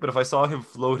looks like, but if I saw him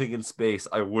floating in space,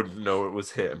 I wouldn't know it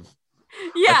was him.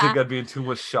 I think Yeah. I'd be in too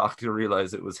much shock to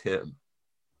realize it was him.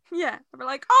 Yeah. We're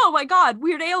like, oh my god,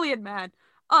 weird alien man.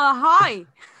 Hi.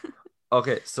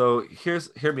 Okay, so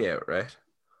hear me out, right?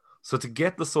 So to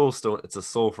get the soul stone, it's a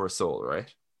soul for a soul,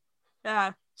 right?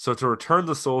 Yeah. So to return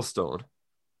the soul stone,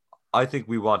 I think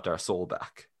we want our soul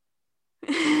back.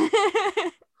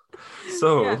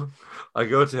 So Yeah. I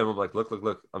go to him, I'm like, look,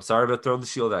 I'm sorry about throwing the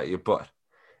shield at you, but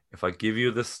if I give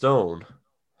you this stone,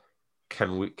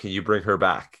 can you bring her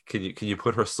back? Can you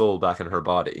put her soul back in her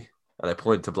body? And I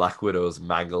point to Black Widow's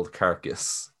mangled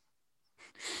carcass.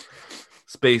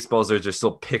 Space buzzards are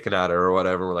still picking at her or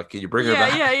whatever. We're like, can you bring her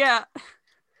back? Yeah.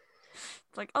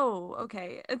 It's like, oh,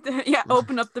 okay. Yeah,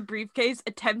 open up the briefcase,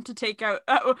 attempt to take out,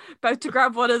 about to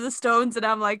grab one of the stones, and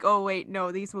I'm like, oh wait,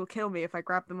 no, these will kill me if I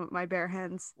grab them with my bare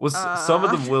hands. Well, some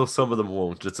of them will, some of them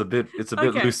won't. It's a bit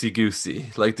Okay, loosey goosey.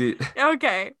 Like the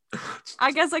okay.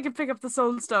 I guess I can pick up the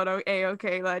soul stone.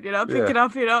 Okay, then pick yeah. it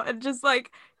up, and just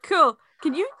like, cool.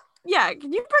 Can you? Yeah,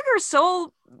 can you bring her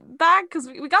soul back? Because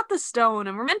we got the stone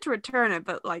and we're meant to return it,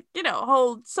 but like,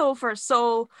 whole soul for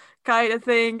soul kind of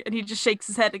thing. And he just shakes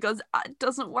his head and goes, "It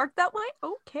doesn't work that way."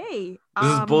 Okay.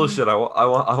 This is bullshit. I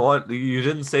want. You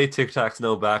didn't say Tic Tacs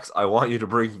no backs. I want you to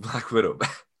bring Black Widow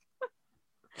back.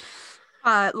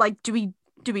 Like, do we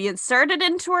insert it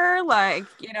into her? Like,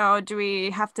 do we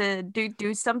have to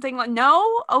do something like?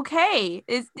 No. Okay.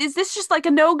 Is this just like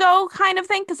a no-go kind of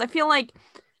thing? Because I feel like,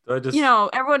 I just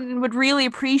everyone would really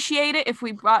appreciate it if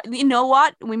we brought. You know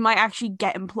what? We might actually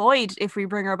get employed if we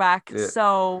bring her back. yeah.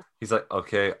 So He's like,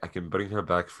 okay, I can bring her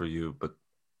back for you, but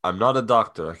I'm not a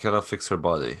doctor. I cannot fix her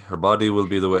body. Her body will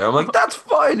be the way. I'm like, that's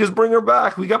fine. Just bring her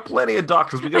back. We got plenty of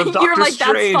doctors. We got a Doctor you're like,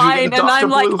 that's Strange. fine, We got a and Doctor I'm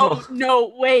like, Bluehost. oh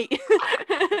no, wait.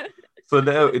 So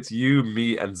now it's you,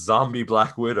 me, and zombie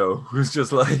Black Widow who's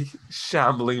just like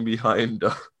shambling behind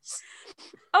us.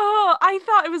 Oh, I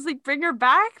thought it was like bring her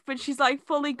back, but she's like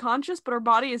fully conscious, but her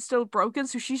body is still broken,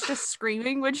 so she's just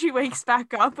screaming when she wakes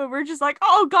back up, and we're just like,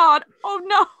 oh god, oh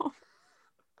no.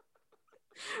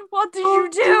 What did you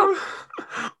do?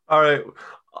 All right,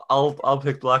 I'll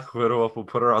pick Black Widow up. We'll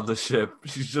put her on the ship.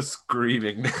 She's just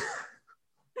screaming.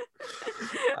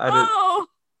 Oh.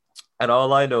 And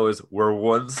all I know is we're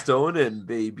one stone in,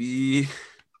 baby.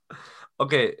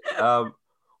 Okay,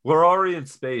 we're already in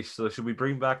space, so should we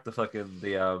bring back the fucking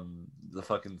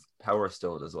power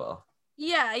stone as well?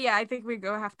 Yeah, I think we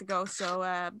have to go.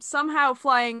 So somehow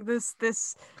flying this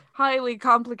highly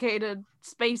complicated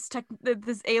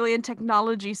this alien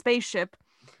technology spaceship.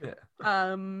 Yeah.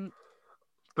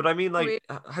 But I mean, like,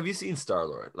 have you seen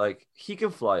Star-Lord? Like, he can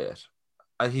fly it,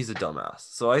 and he's a dumbass.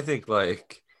 So I think,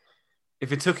 like,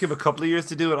 if it took him a couple of years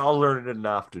to do it, I'll learn it in an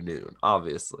afternoon,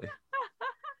 obviously.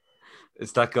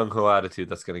 It's that gung-ho attitude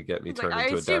that's going to get me turned into a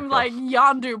dark elf. I assume, like,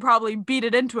 Yondu probably beat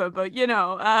it into it, but,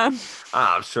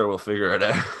 I'm sure we'll figure it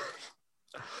out.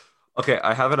 Okay,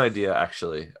 I have an idea,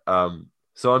 actually.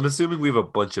 So I'm assuming we have a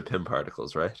bunch of Pym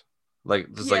particles, right?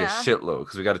 Like, just like a shitload,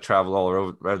 because we got to travel all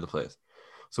around the place.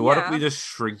 So what if we just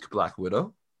shrink Black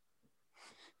Widow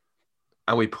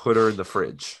and we put her in the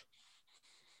fridge?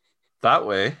 That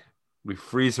way, we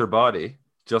freeze her body,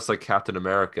 just like Captain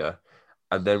America,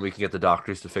 and then we can get the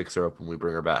doctors to fix her up when we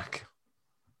bring her back.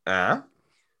 I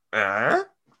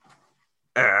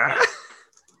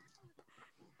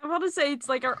want to say it's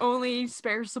like our only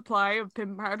spare supply of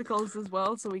Pym particles as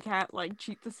well, so we can't like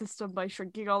cheat the system by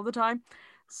shrinking all the time.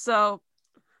 So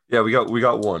yeah, we got one. We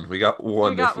got one. We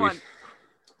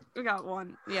got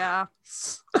one. Yeah.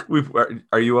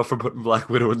 Are you up for putting Black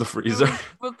Widow in the freezer?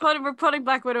 We're putting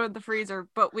Black Widow in the freezer,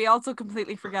 but we also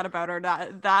completely forget about her.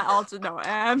 That also no.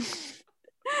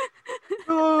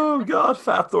 Oh god,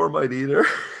 Fat Thor might eat her.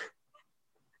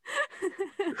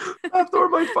 Fat Thor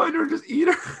might find her and just eat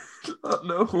her.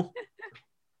 No.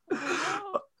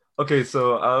 Okay,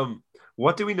 so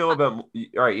what do we know about? All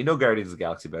right, you know Guardians of the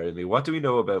Galaxy better than me. What do we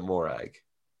know about Morag?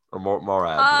 Or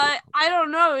Morag? I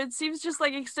don't know. It seems just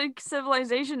like extinct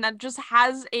civilization that just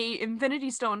has a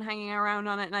Infinity Stone hanging around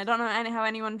on it, and I don't know how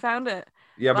anyone found it.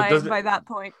 Yeah, but by that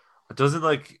point, doesn't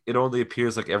like it only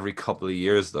appears like every couple of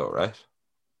years though, right?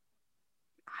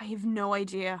 I have no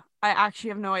idea. I actually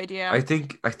have no idea. I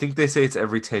think they say it's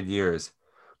every 10 years.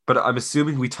 But I'm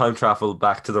assuming we time travel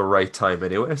back to the right time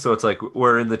anyway. So it's like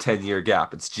we're in the 10-year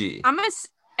gap. It's G.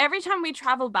 Every time we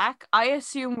travel back, I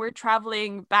assume we're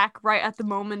traveling back right at the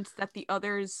moment that the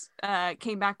others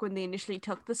came back when they initially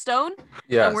took the stone.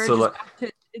 Yeah, and we're so just back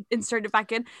to insert it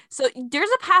back in. So there's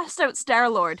a passed out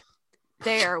Star-Lord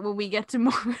there when we get to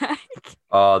Morag.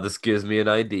 Oh, this gives me an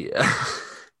idea.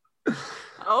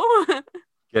 Oh.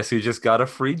 Guess who just got a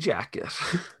free jacket?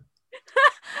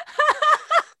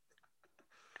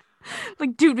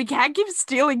 Like, dude, we can't keep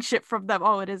stealing shit from them.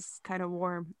 Oh, it is kind of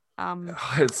warm.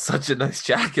 It's such a nice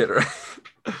jacket, right?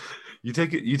 You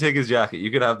take his jacket. You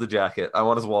can have the jacket. I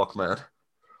want his Walkman.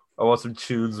 I want some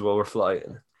tunes while we're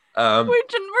flying.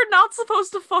 We're not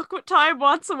supposed to fuck with time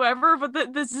whatsoever, but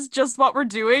this is just what we're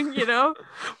doing, you know?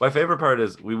 My favorite part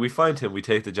is we find him, we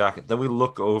take the jacket, then we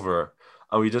look over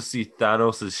and we just see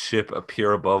Thanos' ship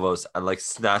appear above us and like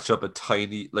snatch up a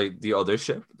tiny, like the other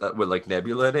ship that with like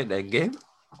Nebula in it in Endgame.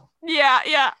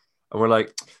 Yeah. And we're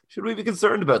like, should we be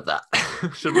concerned about that?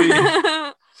 Should we?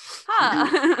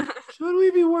 Should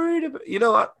we be worried about? You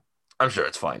know what? I'm sure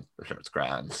it's fine. I'm sure it's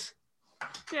grand.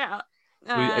 Yeah.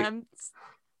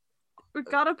 we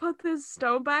gotta put this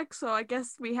stone back. So I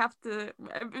guess we have to.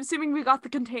 I'm assuming we got the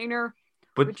container,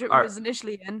 But which it all right, was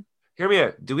initially in. hear me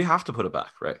out. Do we have to put it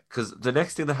back, right? Because the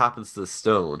next thing that happens to the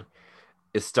stone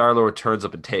is Star-Lord turns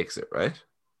up and takes it, right?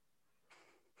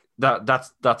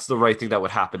 That's the right thing that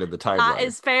would happen in the That timeline.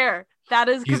 is fair. That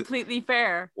is He's completely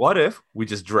fair. What if we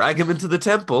just drag him into the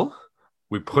temple,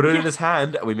 we put it in Yeah. his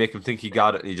hand, and we make him think he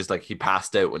got it, and he just he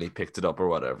passed out when he picked it up or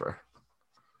whatever.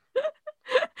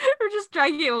 We're just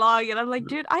dragging it along, and I'm like,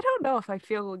 dude, I don't know if I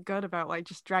feel good about like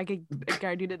just dragging a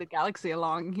Guardian of the Galaxy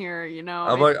along here. You know,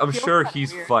 I'm feels sure kinda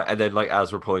he's weird. fine. And then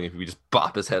as we're pulling him, we just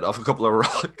bop his head off a couple of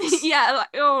rocks. Yeah, like,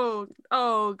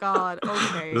 oh God,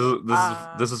 okay.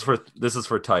 This is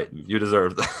for Titan. You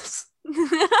deserve this.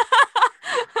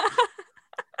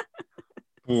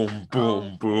 Boom,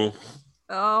 boom, boom.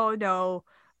 Oh no.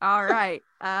 All right.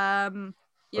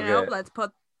 Okay. Let's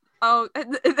put. Oh,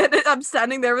 and then I'm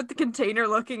standing there with the container,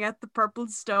 looking at the purple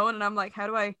stone, and I'm like, how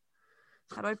do I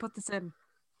put this in?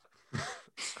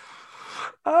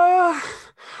 I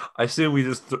assume we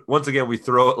just once again we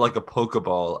throw it like a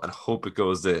Pokeball and hope it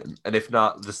goes in, and if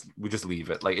not, we just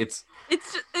leave it.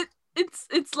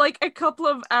 It's like a couple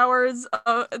of hours,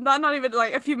 not even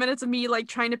like a few minutes of me like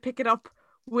trying to pick it up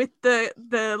with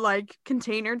the like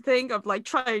container thing of like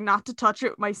trying not to touch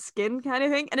it with my skin kind of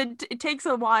thing, and it takes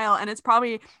a while, and it's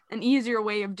probably an easier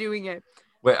way of doing it.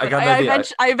 Wait, I But got an idea.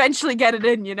 I eventually get it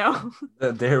in, you know.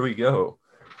 There we go.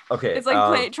 Okay. It's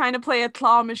like trying to play a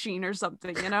claw machine or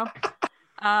something, you know.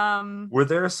 We're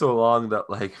there so long that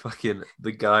fucking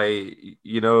the guy,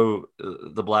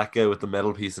 the black guy with the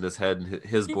metal piece in his head and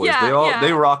his boys,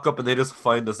 they rock up and they just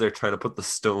find us there trying to put the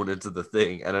stone into the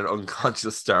thing and an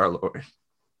unconscious Star-Lord.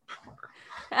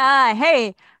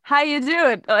 Hey, how you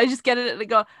doing? I just get it and I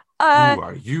go, who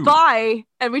are you? Bye,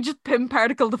 and we just Pym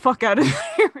particle the fuck out of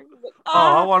here.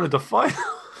 I wanted to fight.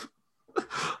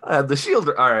 I had the shield.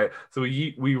 All right, so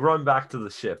we run back to the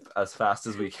ship as fast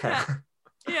as we can.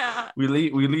 Yeah. We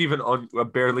leave a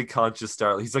barely conscious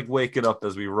Star-Lord. He's like waking up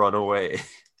as we run away.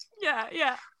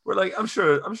 Yeah. We're like, I'm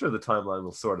sure the timeline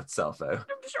will sort itself out.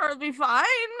 I'm sure it'll be fine.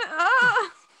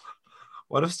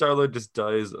 What if Star-Lord just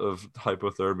dies of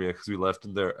hypothermia because we left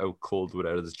him there out cold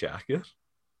without his jacket?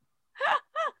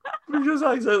 We just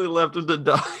accidentally left him to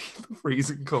die in the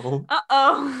freezing cold.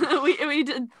 We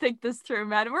didn't think this through,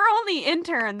 man. We're only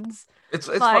interns. It's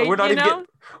fine. We're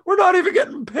not even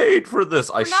getting paid for this.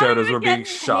 I shout as we're being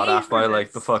shot at by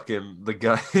the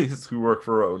guys who work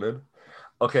for Ronan.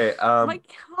 Okay. Oh my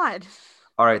God.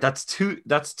 All right, that's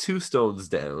two stones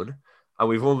down, and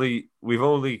we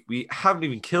haven't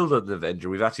even killed an Avenger.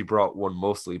 We've actually brought one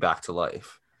mostly back to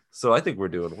life. So I think we're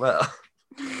doing well.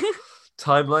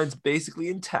 Timeline's basically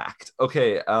intact.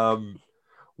 Okay,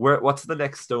 what's the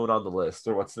next stone on the list,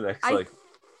 or what's the next I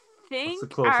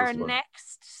think our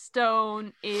next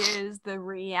stone is the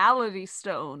Reality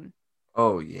Stone.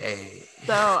 Oh yay!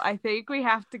 So I think we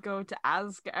have to go to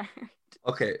Asgard.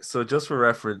 Okay, so just for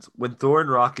reference, when Thor and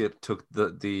Rocket took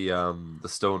the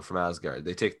stone from Asgard,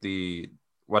 they take the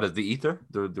ether,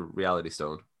 the Reality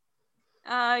Stone.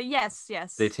 Yes.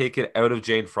 They take it out of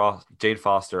Jane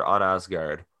Foster on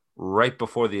Asgard right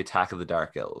before the attack of the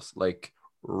Dark Elves, like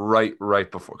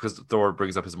right before, because Thor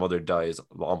brings up his mother dies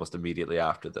almost immediately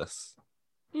after this.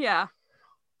 Yeah.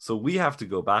 So we have to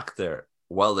go back there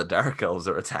while the Dark Elves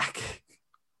are attacking.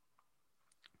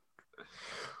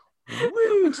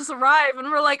 We just arrive and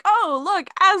we're like, oh look,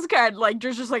 Asgard. Like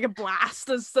there's just like a blast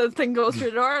as the thing goes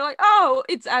through the door. Like, oh,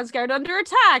 it's Asgard under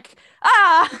attack.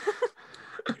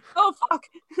 Oh fuck.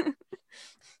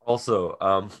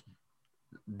 Also,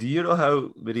 do you know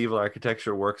how medieval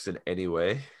architecture works in any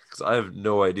way? Because I have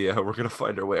no idea how we're gonna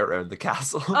find our way around the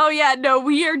castle. Oh yeah, no,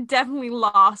 we are definitely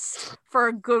lost for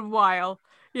a good while.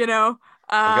 You know.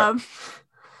 I've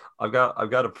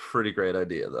got a pretty great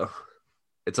idea though.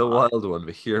 It's a wild one,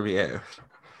 but hear me out.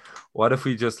 What if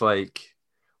we just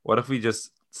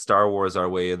Star Wars our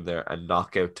way in there and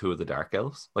knock out two of the Dark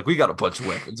Elves? Like, we got a bunch of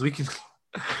weapons. We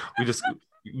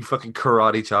fucking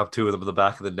karate chop two of them in the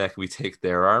back of the neck. We take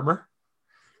their armor.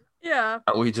 Yeah.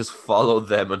 And we just follow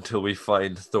them until we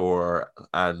find Thor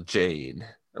and Jane,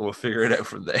 and we'll figure it out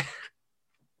from there.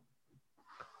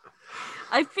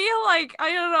 I feel like,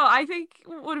 I don't know, I think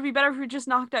would it be better if we just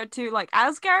knocked out two like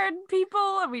Asgard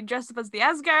people and we dressed up as the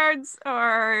Asgards,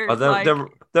 or then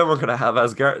we're gonna have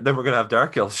Asgard, then we're gonna have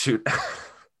Dark Elves shoot.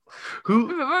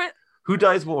 Who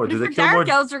dies more? Do they kill Dark more?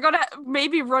 Dark Elves are gonna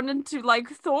maybe run into like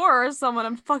Thor or someone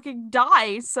and fucking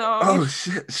die, so oh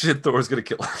shit, Thor's gonna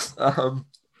kill us.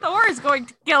 Thor is going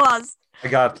to kill us. I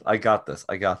got this.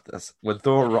 When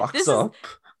Thor rocks up,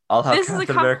 I'll have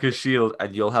Captain America's shield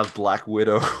and you'll have Black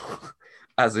Widow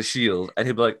as a shield, and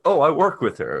he'd be like, "Oh, I work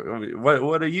with her.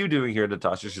 What are you doing here,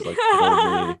 Natasha?" She's like,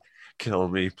 kill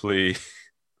me, please."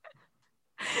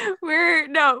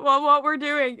 What we're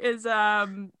doing is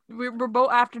we're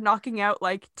both after knocking out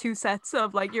like two sets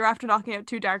of like you're after knocking out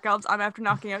two dark elves, I'm after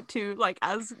knocking out two like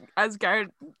as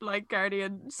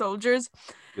guardian soldiers.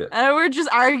 Yeah. And we're just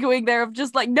arguing there of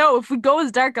just like, no, if we go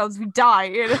as dark elves we die,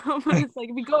 you know. But it's like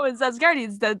if we go as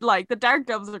guardians, then like the dark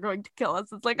elves are going to kill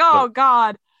us. It's like, oh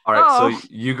god. All right, Oh. so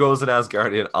you go as an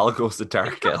Asgardian, I'll go as a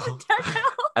dark elf.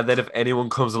 And then if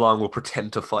anyone comes along, we'll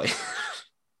pretend to fight.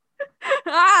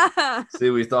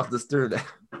 See, we thought this through now.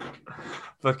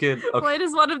 Fucking. Okay. Why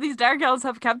does one of these dark elves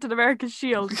have Captain America's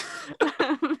shield?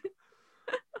 I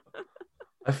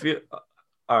feel.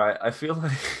 All right, I feel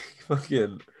like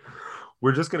fucking.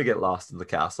 We're just gonna get lost in the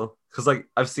castle because, like,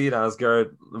 I've seen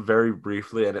Asgard very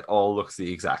briefly, and it all looks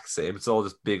the exact same. It's all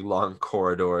just big, long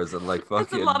corridors and like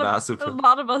fucking massive. A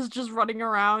lot of us just running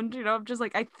around, you know. I'm just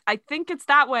like, I think it's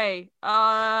that way.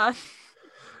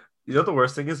 You know the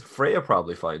worst thing is Freya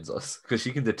probably finds us because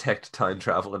she can detect time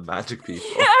travel and magic people.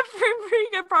 Yeah,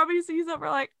 Frigga probably sees it. We're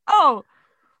like, oh,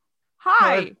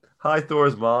 hi. Hi,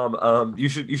 Thor's mom. You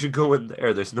should go in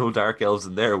there. There's no dark elves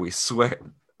in there. We swear.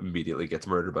 Immediately gets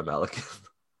murdered by Malekith.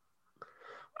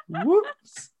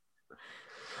 Whoops.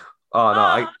 Oh no,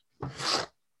 I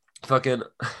fucking.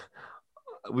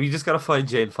 We just gotta find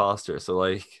Jane Foster. So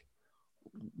like,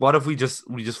 what if we just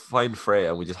find Freya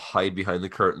and we just hide behind the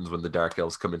curtains when the dark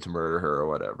elves come in to murder her or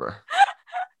whatever?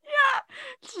 Yeah,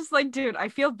 it's just like, dude, I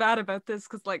feel bad about this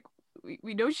because like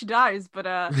we know she dies, but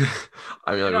I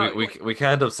mean, like, we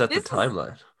can't upset the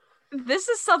timeline. This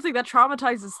is something that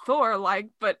traumatizes Thor, like,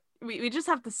 but we just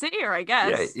have to sit here, I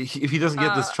guess. Yeah, if he doesn't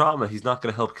get this trauma, he's not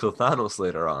going to help kill Thanos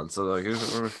later on. So like,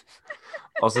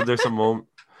 also there's a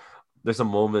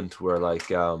moment where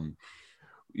like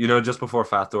you know, just before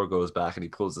Fat Thor goes back and he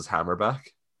pulls his hammer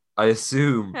back, I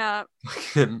assume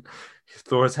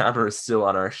Thor's hammer is still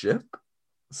on our ship.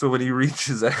 So when he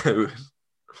reaches out,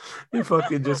 he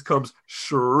fucking just comes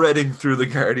shredding through the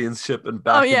Guardian's ship and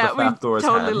back into Fat Thor's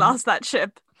hand. Totally lost that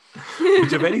ship.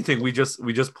 Which, if anything, we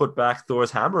just put back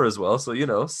Thor's hammer as well. So, you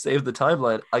know, save the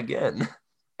timeline again.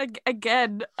 But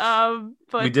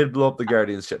we did blow up the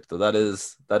Guardian's ship, though. That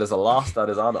is a loss. That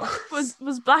is on us.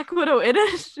 Was Black Widow in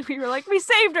it? We were like, we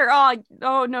saved her.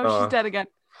 Oh no, she's dead again.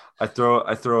 I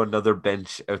throw another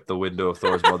bench out the window of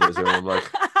Thor's mother's room. I'm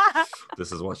like,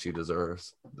 this is what she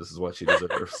deserves. This is what she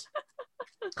deserves.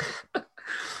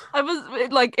 I was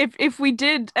like, if we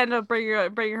did end up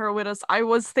bringing her with us, I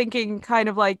was thinking kind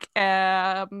of like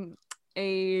Empire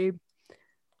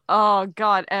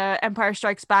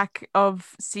Strikes Back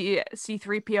of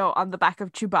C-3PO on the back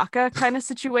of Chewbacca kind of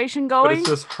situation going. But it's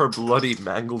just her bloody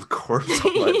mangled corpse.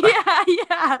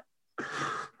 Yeah.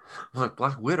 I'm like,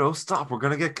 Black Widow, stop! We're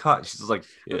gonna get caught. She's like,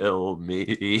 kill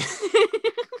me,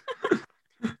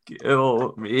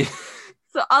 kill me.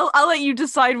 So I'll let you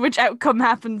decide which outcome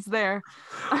happens there.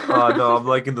 Oh no, I'm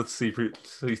liking the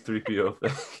C-3PO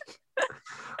thing.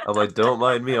 I'm like, don't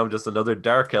mind me. I'm just another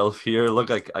dark elf here.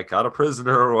 Look, I got a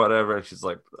prisoner or whatever. And she's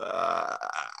like, ah.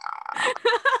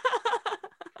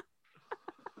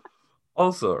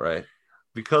 Also, right,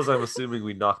 because I'm assuming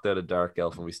we knocked out a dark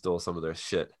elf and we stole some of their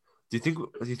shit. Do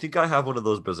you think I have one of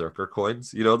those berserker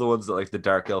coins? You know, the ones that like the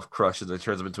dark elf crushes and then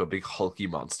turns him into a big hulky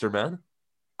monster man?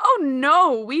 Oh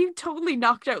no, we totally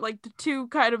knocked out like the two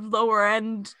kind of lower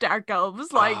end dark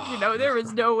elves. Like, you know, there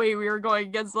was no way we were going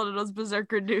against one of those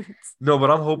berserker dudes. No,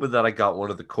 but I'm hoping that I got one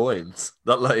of the coins.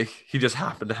 That like he just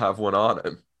happened to have one on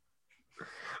him.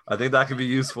 I think that could be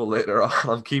useful later on.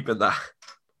 I'm keeping that.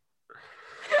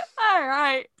 All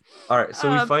right.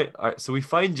 So we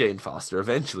find Jane Foster.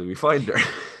 Eventually, we find her.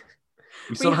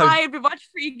 We hide. We watch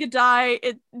Frigga die.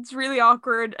 It's really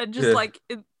awkward and just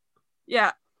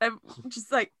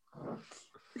just like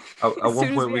at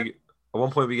one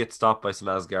point we get stopped by some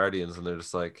Asgardians and they're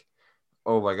just like,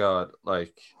 oh my god,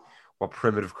 like what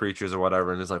primitive creatures or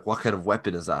whatever, and it's like, what kind of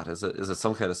weapon is that? Is it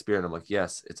some kind of spear? And I'm like,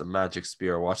 yes, it's a magic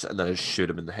spear. Watch it. And then I just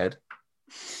shoot him in the head,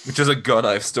 which is a gun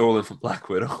I've stolen from Black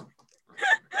Widow.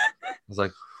 I was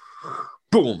like,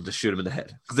 boom, just shoot him in the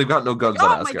head because they've got no guns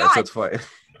on Asgard, so it's fine.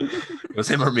 It was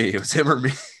him or me.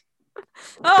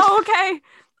 Oh, okay.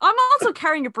 I'm also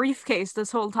carrying a briefcase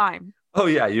this whole time. Oh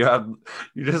yeah, you're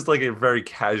just like a very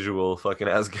casual fucking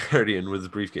Asgardian with his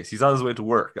briefcase. He's on his way to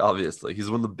work, obviously. He's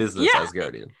one of the business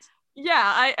Asgardians.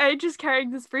 Yeah, I just carrying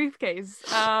this briefcase.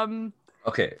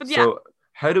 Okay, so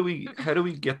how do we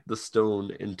get the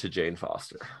stone into Jane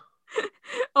Foster?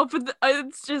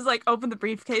 It's just like open the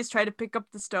briefcase, try to pick up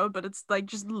the stone, but it's like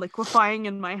just liquefying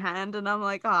in my hand, and I'm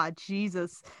like,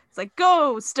 Jesus. It's like,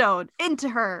 go, stone, into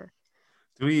her.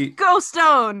 We, Go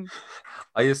Stone.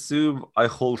 I assume I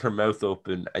hold her mouth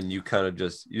open and you kind of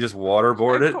you just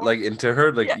waterboard it pour, like into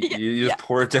her, like yeah, you just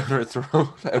pour it down her throat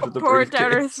out of the pour it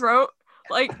down her briefcase. throat.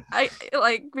 Like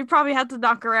we probably had to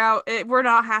knock her out. We're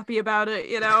not happy about it,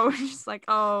 you know. Just like,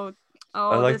 I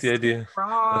oh, like this the is idea that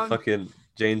wrong. fucking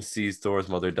Jane sees Thor's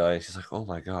mother die. She's like, "Oh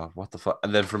my god, what the fuck?"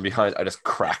 And then from behind, I just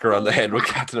crack her on the head with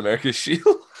Captain America's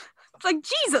shield. It's like,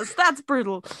 Jesus, that's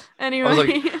brutal. Anyway, I was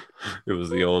like, it was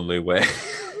the only way.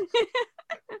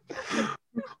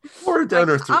 Pour it down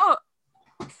her throat. Oh,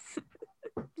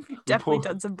 you've definitely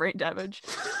done some brain damage.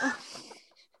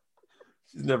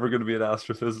 She's never going to be an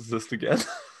astrophysicist again.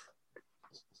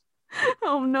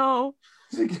 Oh no.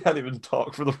 She can't even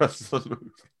talk for the rest of the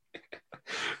movie.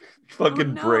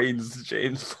 Fucking brains,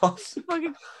 James Foster.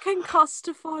 Fucking concussed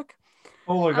to fuck.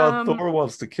 Oh my god, Thor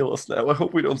wants to kill us now. I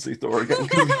hope we don't see Thor again,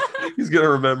 because he's going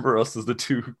to remember us as the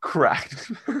two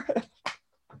cracked.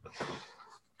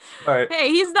 All right. Hey,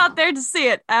 he's not there to see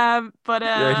it. But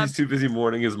yeah, he's too busy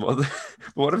mourning his mother.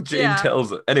 But what if Jane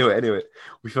tells it? Anyway,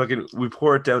 we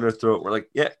pour it down her throat. We're like,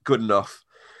 yeah, good enough.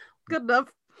 Good enough.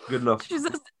 She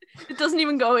says, it doesn't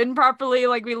even go in properly.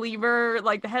 Like, we leave her,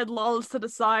 like, the head lolls to the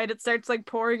side. It starts like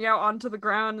pouring out onto the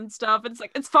ground and stuff. It's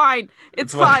like, it's fine.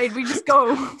 It's fine. We just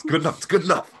go. It's good enough. It's good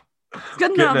enough. It's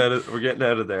good enough. We're getting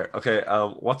out of there. Okay.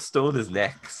 What stone is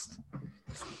next?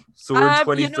 So we're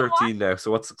in 2013 now.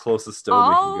 So what's the closest stone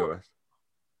we can go with?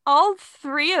 All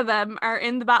three of them are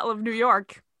in the Battle of New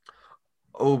York.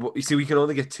 Oh, but you see, we can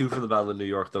only get two from the Battle of New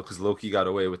York though, because Loki got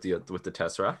away with the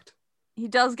Tesseract. He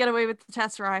does get away with the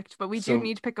Tesseract, but we do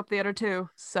need to pick up the other two.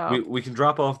 So we can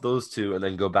drop off those two and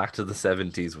then go back to the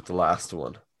 70s with the last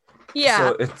one. Yeah.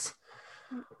 So it's,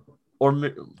 or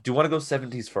do you want to go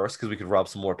 70s first because we could rob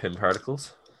some more Pym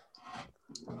particles?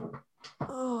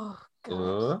 Oh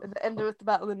god! And end with the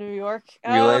Battle of New York.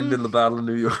 We'll end in the Battle of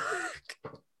New York.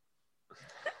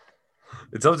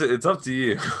 It's up to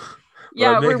you.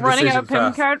 Yeah, we're running out of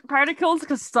Pym particles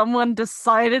because someone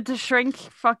decided to shrink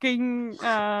fucking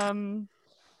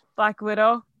Black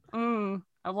Widow. I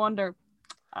wonder.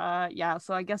 Yeah,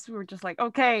 so I guess we were just like,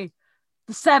 okay,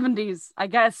 the 70s, I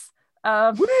guess.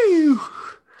 Woo!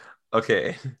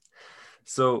 Okay.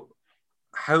 So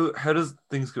how does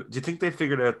things go? Do you think they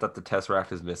figured out that the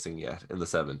Tesseract is missing yet in the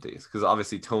 70s? Because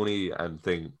obviously Tony and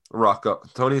Steve rock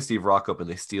up and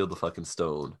they steal the fucking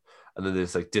stone and then they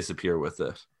just like disappear with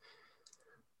it.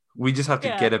 We just have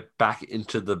to get it back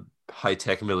into the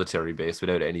high-tech military base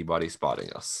without anybody spotting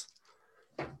us.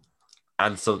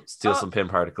 And so steal some Pym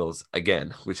particles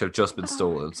again, which have just been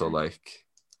stolen. So like,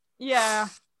 yeah.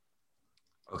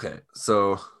 Okay,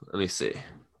 so let me see.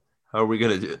 How are we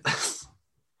gonna do this?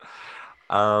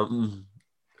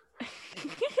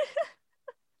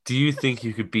 Do you think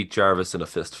you could beat Jarvis in a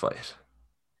fist fight?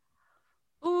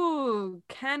 Ooh,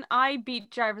 can I beat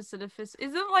Jarvis in a fist?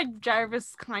 Isn't like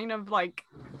Jarvis kind of like,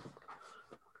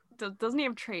 doesn't he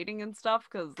have trading and stuff?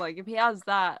 Because like if he has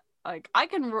that, like I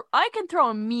can throw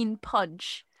a mean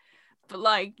punch, but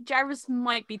like Jarvis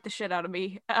might beat the shit out of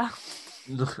me.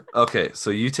 Okay, so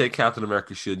you take Captain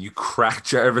America's shield, you crack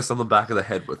Jarvis on the back of the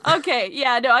head with it. Okay,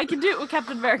 yeah, no, I can do it with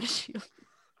Captain America's shield.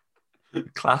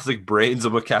 Classic brains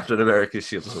of a Captain America's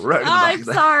shield. Right I'm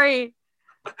sorry.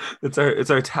 It's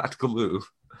our tactical move.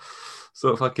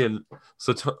 So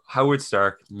Howard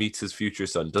Stark meets his future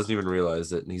son, doesn't even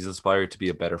realize it, and he's inspired to be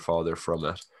a better father from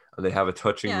it. And they have a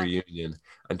touching reunion.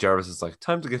 And Jarvis is like,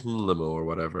 time to get in the limo or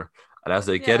whatever. And as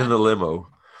they get in the limo,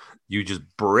 you just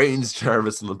brains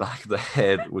Jarvis in the back of the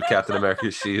head with Captain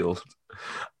America's shield.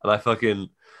 And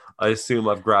I assume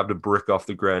I've grabbed a brick off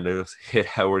the ground and just hit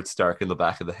Howard Stark in the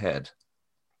back of the head.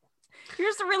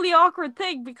 Here's the really awkward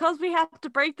thing. Because we have to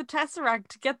break the Tesseract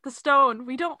to get the stone,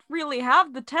 we don't really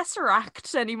have the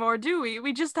Tesseract anymore, do we?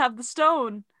 We just have the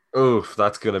stone. Oof,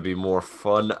 that's going to be more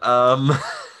fun.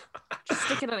 Just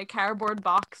stick it in a cardboard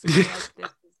box and be like,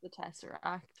 this is the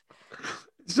Tesseract.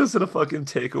 It's just in a fucking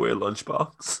takeaway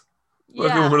lunchbox.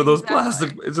 Yeah, one of those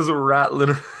plastic. It's just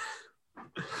rattling.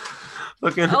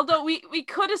 Although we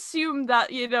could assume that,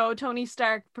 Tony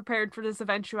Stark prepared for this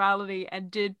eventuality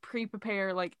and did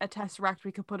pre-prepare like a Tesseract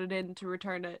we could put it in to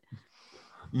return it.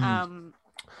 No,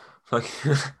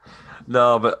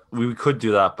 but we could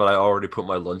do that, but I already put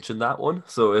my lunch in that one,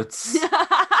 so it's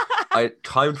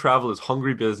time travel is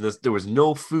hungry business. There was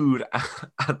no food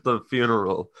at the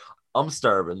funeral. I'm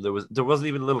starving. There wasn't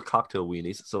even little cocktail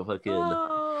weenies, so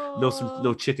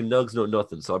no chicken nugs, no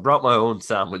nothing. So I brought my own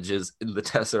sandwiches in the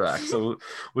Tesseract. So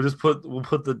we'll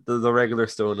put the regular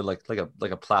stone in like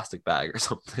a plastic bag or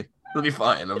something. It'll be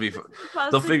fine.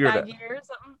 They'll figure it out.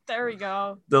 There we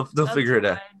go. They'll figure it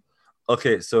out.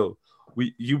 Okay, so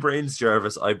You brains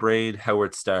Jarvis, I brain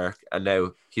Howard Stark, and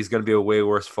now he's going to be a way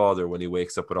worse father when he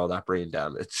wakes up with all that brain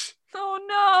damage. Oh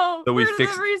no! So we We're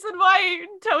fix the reason why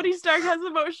Tony Stark has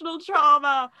emotional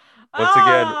trauma.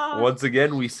 once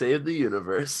again, we save the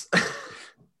universe.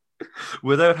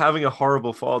 Without having a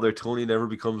horrible father, Tony never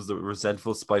becomes the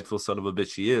resentful, spiteful son of a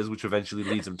bitch he is, which eventually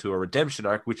leads him to a redemption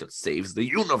arc, which saves the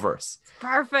universe.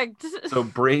 Perfect. So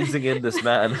brainsing in this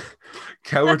man, That's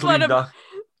cowardly not.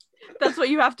 that's what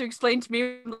you have to explain to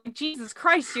me. Like, Jesus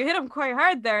Christ, you hit him quite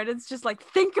hard there, and it's just like,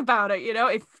 think about it. You know,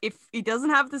 if he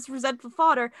doesn't have this resentful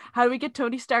father, how do we get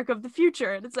Tony Stark of the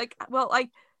future? And it's like, well,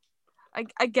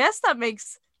 I guess that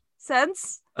makes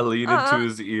sense. I lean into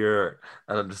his ear,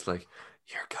 and I'm just like,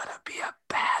 "You're gonna be a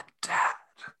bad dad.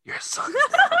 Your son's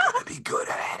never gonna be good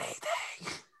at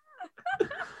anything."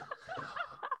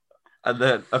 And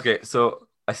then, okay, so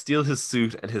I steal his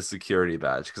suit and his security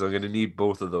badge because I'm going to need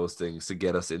both of those things to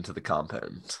get us into the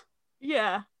compound.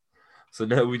 Yeah. So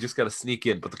now we just got to sneak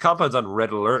in, but the compound's on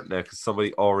red alert now because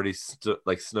somebody already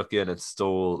snuck in and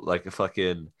stole like a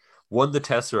fucking one, the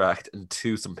Tesseract, and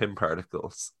two, some Pym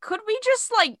particles. Could we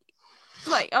just like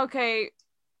okay,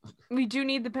 we do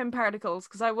need the Pym particles,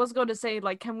 because I was going to say,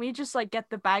 like, can we just like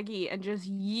get the baggie and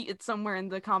just yeet it somewhere in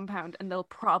the compound and they'll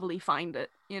probably find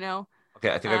it, you know?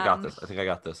 Okay, I think I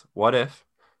got this. What if?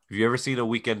 Have you ever seen A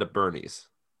Weekend at Bernie's?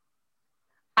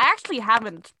 I actually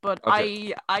haven't, but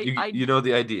Okay. I You know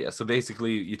the idea. So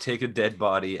basically, you take a dead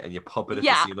body and you puppet it to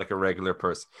yeah. seem like a regular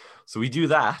person. So we do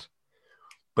that,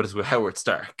 but it's with Howard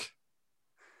Stark.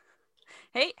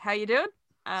 Hey, how you doing?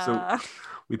 So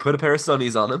we put a pair of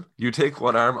sunnies on him. You take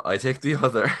one arm, I take the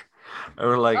other, and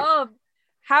we're like, oh,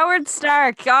 Howard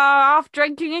Stark, off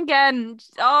drinking again.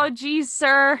 Oh, geez,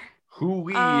 sir.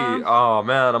 "Hoo-wee! Oh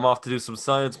man, I'm off to do some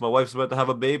science. My wife's about to have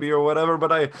a baby or whatever,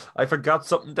 but I forgot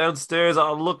something downstairs.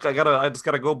 Oh look, I just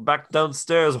gotta go back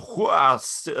downstairs.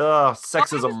 Sexism."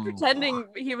 I was pretending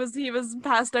he was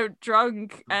passed out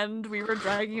drunk, and we were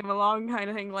dragging him along, kind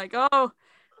of thing. Like, oh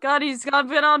God, he's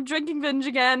been on drinking binge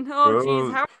again. Oh,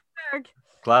 geez, Howard Stark.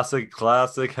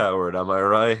 Classic Howard. Am I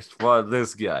right? What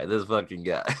this fucking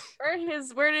guy?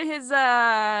 Where did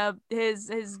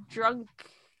his drunk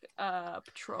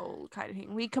patrol kind of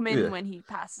thing. We come in when he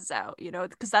passes out, you know,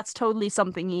 because that's totally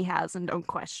something he has, and don't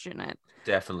question it.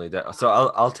 Definitely. So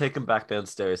I'll take him back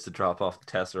downstairs to drop off the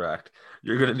Tesseract.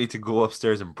 You're gonna need to go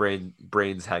upstairs and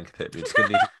brains Hank Pym. You're just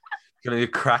gonna need to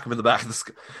crack him in the back of the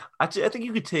skull. Actually, I think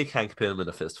you could take Hank Pym in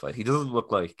a fist fight. He doesn't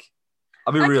look like.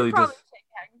 I mean, really does.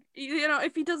 You know,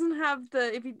 if he doesn't have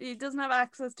he doesn't have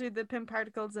access to the Pym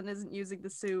particles and isn't using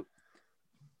the suit,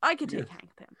 I could take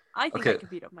Hank Pym. I think I could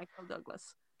beat up Michael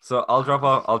Douglas. So I'll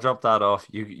drop that off.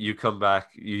 You come back.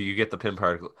 You get the Pym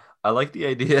particle. I like the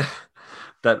idea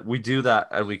that we do that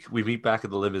and we meet back in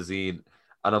the limousine,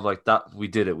 and I'm like, that we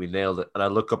did it. We nailed it. And I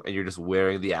look up and you're just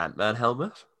wearing the Ant-Man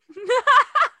helmet.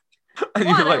 And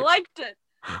you're like, I liked it.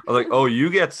 I'm like, oh,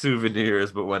 you get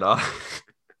souvenirs, but when I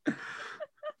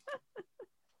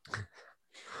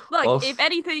look, if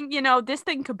anything, you know, this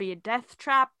thing could be a death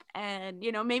trap, and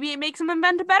you know, maybe it makes him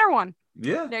invent a better one.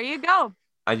 Yeah. There you go.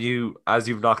 And as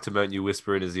you've knocked him out, and you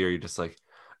whisper in his ear, you're just like,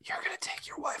 you're gonna take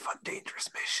your wife on dangerous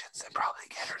missions and probably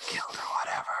get her killed or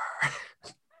whatever.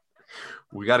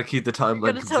 We got to keep the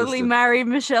timeline. You're gonna totally marry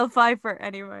Michelle Pfeiffer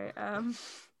anyway. I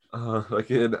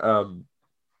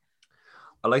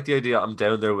like the idea. I'm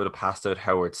down there with a passed out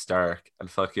Howard Stark, and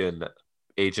fucking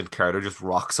Agent Carter just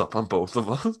rocks up on both of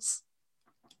us.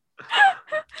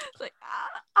 It's like,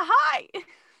 hi.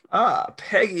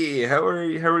 Peggy, how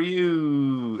are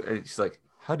you? And she's like,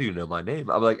 how do you know my name?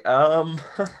 I'm like,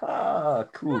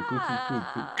 cool.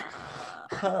 Time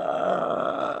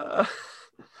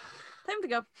to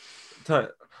go.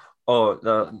 Oh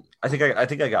no, I think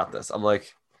I got this. I'm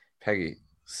like, Peggy,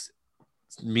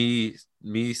 me,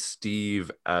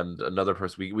 Steve, and another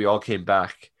person. We all came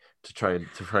back to try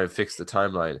and fix the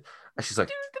timeline. And she's like,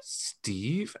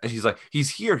 Steve? And she's like, he's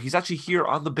here. He's actually here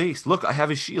on the base. Look, I have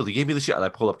his shield. He gave me the shield. And I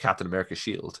pull up Captain America's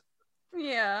shield.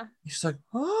 Yeah. She's like,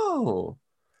 oh.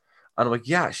 And I'm like,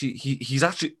 yeah, he's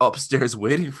actually upstairs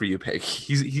waiting for you, Peg.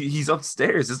 He's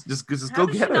upstairs. Just go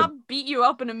get him. Not beat you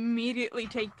up and immediately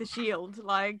take the shield,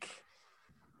 like.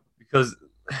 Because,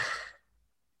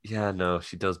 yeah, no,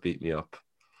 she does beat me up,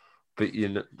 but you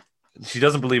know, she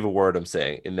doesn't believe a word I'm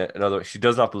saying. In other words, she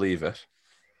does not believe it.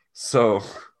 So,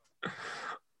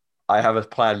 I have a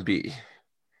plan B.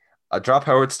 I drop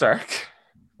Howard Stark.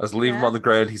 I just leave him on the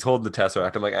ground. He's holding the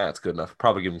Tesseract. I'm like, it's good enough.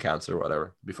 Probably give him cancer or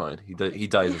whatever. Be fine. He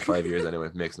dies in 5 years anyway.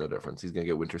 It makes no difference. He's gonna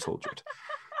get Winter Soldiered.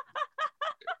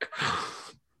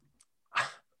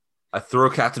 I throw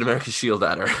Captain America's shield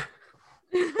at her.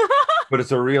 But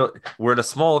it's a real. We're in a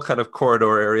small kind of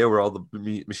corridor area where all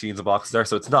the machines and boxes are,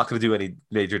 so it's not going to do any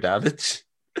major damage.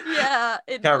 Yeah,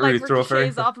 it Can't like really throw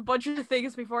ricochets her. off a bunch of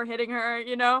things before hitting her,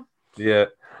 you know? Yeah,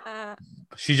 Uh,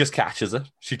 she just catches it.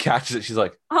 She catches it. She's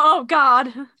like, oh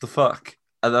God. "The fuck?"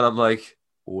 And then I'm like,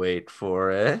 "Wait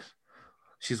for it."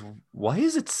 She's, "Why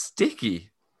is it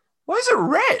sticky? Why is it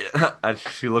red?" And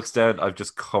she looks down. I've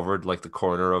just covered like the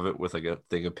corner of it with like a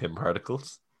thing of Pym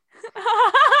particles.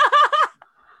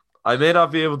 I may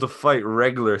not be able to fight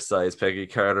regular size Peggy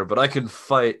Carter, but I can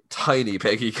fight tiny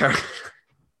Peggy Carter.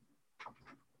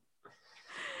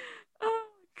 Oh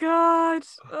God.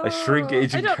 I shrink I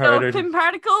Agent don't know if Carter. Pym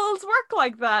particles work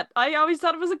like that. I always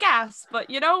thought it was a gas, but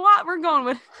you know what? We're going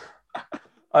with.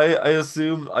 I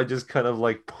assume I just kind of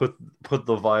like put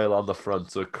the vial on the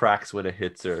front so it cracks when it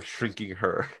hits her, shrinking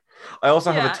her. I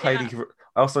also have a Yeah, tiny. yeah.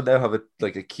 I also now have a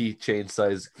like a keychain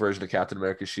size version of Captain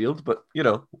America's shield, but you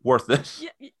know, worth it.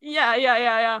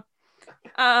 Yeah.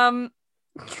 Um,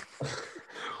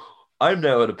 I'm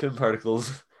now at a Pym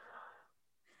particles.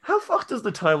 How fucked is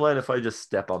the timeline if I just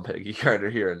step on Peggy Carter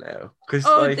here and now? Because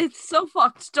oh, like it's so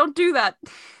fucked. Don't do that.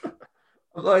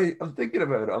 I'm thinking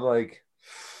about it. I'm like,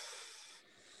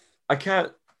 I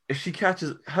can't. If she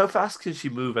catches, how fast can she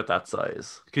move at that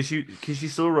size? Can she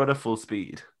still run at full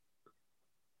speed?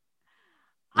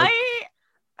 Like I,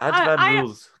 Ant Man I,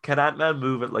 moves. Can Ant Man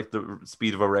move at like the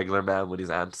speed of a regular man when he's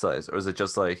ant size, or is it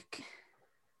just like?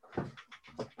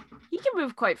 he can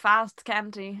move quite fast,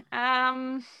 can't he?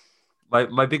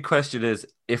 My big question is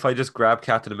if I just grab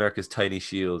Captain America's tiny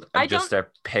shield and I just don't.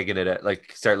 start pegging it out,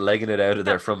 like start legging it out of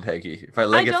No, there from Peggy. If I I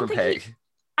leg it don't from think he. Peg.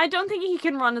 I don't think he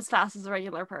can run as fast as a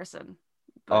regular person.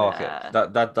 But Oh, okay.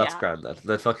 That's yeah. grand then.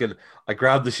 That fucking I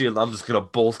grab the shield, I'm just gonna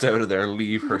bolt out of there and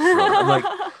leave her thrown. I'm like,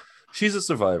 she's a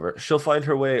survivor. She'll find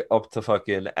her way up to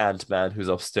fucking Ant-Man who's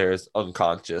upstairs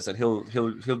unconscious and he'll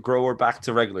grow her back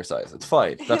to regular size. It's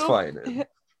fine. That's he'll fine.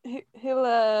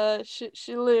 he'll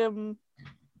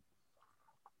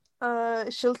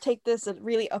she'll take this and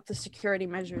really up the security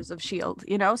measures of Shield,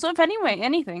 you know. So if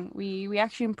anything, we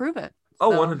actually improve it.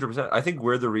 Oh, So 100%. I think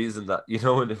we're the reason that, you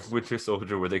know, in Winter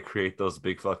Soldier, where they create those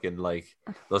big fucking, like,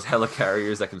 those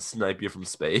helicarriers that can snipe you from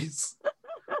space.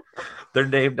 They're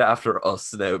named after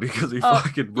us now because we uh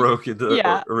fucking broke into the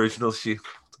yeah. original Shield.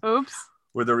 Oops.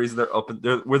 We're the reason they're up and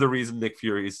we're the reason Nick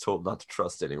Fury is told not to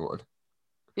trust anyone.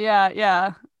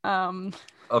 Yeah. Um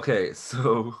Okay,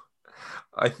 so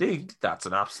I think that's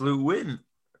an absolute win.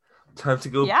 Time to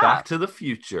go yeah. back to the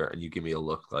future. And you give me a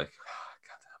look like,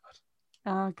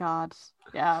 Oh God.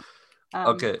 Yeah.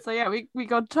 okay. So yeah, we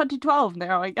got 2012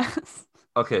 now, I guess.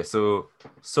 Okay, so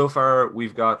far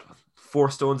we've got 4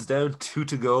 stones down, 2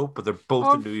 to go, but they're both in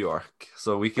Well, New York.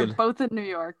 So we they're can both in New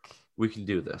York. we can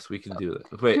do this. We can do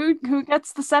this. Wait, Who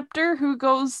gets the scepter? Who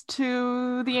goes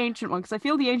to the ancient one? Because I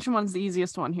feel the ancient one's the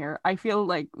easiest one here. I feel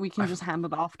like we can just hand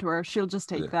it off to her. She'll just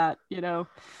yeah. take that, you know.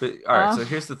 But, all right, so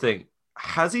here's the thing.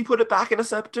 Has he put it back in a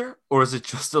scepter, or is it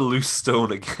just a loose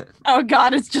stone again? Oh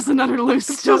God, it's just another loose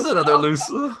It's stone. just another loose.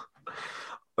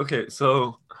 Okay,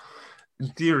 so in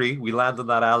theory, we land in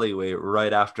that alleyway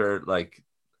right after like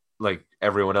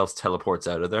everyone else teleports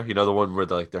out of there. You know, the one where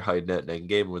they're hiding out in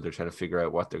Endgame, where they're trying to figure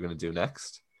out what they're gonna do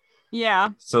next. Yeah.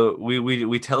 So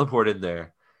we teleport in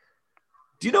there.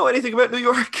 Do you know anything about New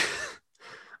York?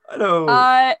 I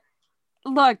know.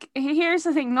 Look, here's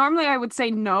the thing. Normally I would say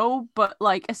no, but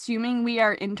like assuming we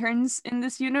are interns in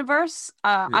this universe,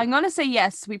 Yeah. I'm gonna say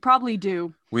yes, we probably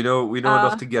do. We know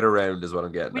enough to get around is what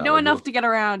I'm getting We at. know Like, enough to get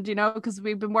around, you know, because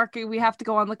we've been working. We have to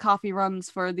go on the coffee runs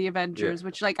for the yeah, Avengers,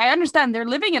 which, like, I understand they're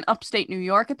living in upstate New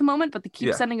York at the moment, but they keep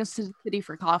yeah. sending us to the city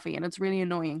for coffee, and it's really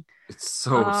annoying. It's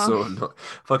so Uh, so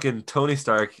fucking Tony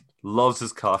Stark loves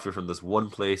his coffee from this one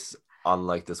place on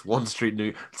like this one street in New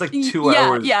York. It's like 2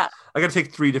 hours. yeah, I gotta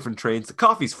take 3 different trains. The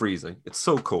coffee's freezing. It's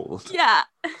so cold. yeah.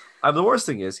 And the worst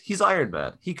thing is, he's Iron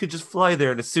Man. He could just fly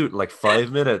there in a suit in like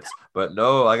 5 minutes. But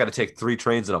no, I got to take 3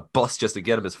 trains and a bus just to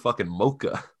get him his fucking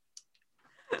mocha.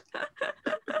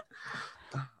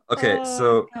 Okay, Oh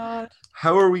so God.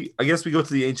 how are we? I guess we go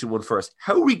to the ancient one first.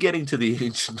 How are we getting to the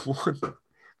ancient one?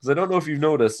 Because I don't know if you've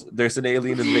noticed, there's an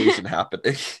alien invasion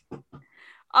happening.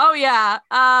 Oh yeah.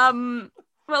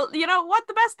 Well, you know what?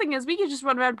 The best thing is we can just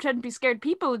run around pretend to be scared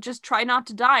people. Just try not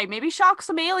to die. Maybe shock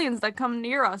some aliens that come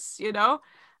near us. You know.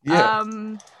 Yeah.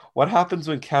 What happens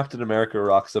when Captain America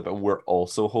rocks up and we're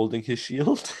also holding his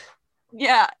shield?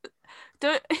 Yeah.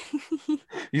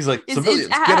 He's like, Is civilians,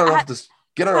 get her off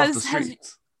the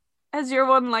streets. has your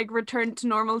one like returned to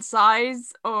normal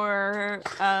size, or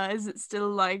is it still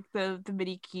like the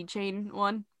mini keychain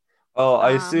one? Oh,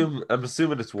 Um, I'm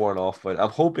assuming it's worn off, but I'm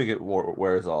hoping it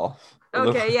wears off.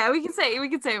 okay, yeah, we can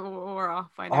say we're off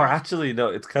by Or now. actually, no,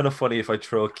 it's kind of funny if I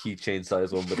throw a keychain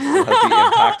size one, but it still has the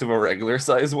impact of a regular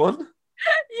size one.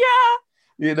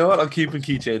 Yeah. You know what? I'm keeping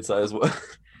keychain size one.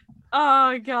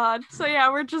 Oh God. So yeah,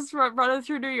 we're just running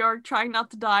through New York, trying not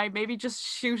to die. Maybe just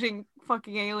shooting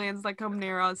fucking aliens that come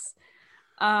near us.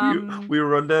 We Um. we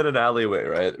run down an alleyway,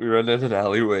 right? We run down an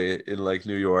alleyway in like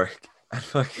New York, and Yeah.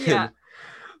 fucking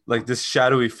like this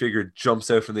shadowy figure jumps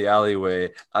out from the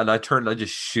alleyway, and I turn and I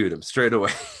just shoot him straight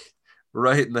away,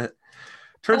 right in the.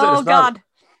 Turns out Oh it's not God.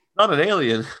 not an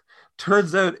alien.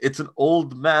 Turns out it's an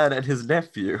old man and his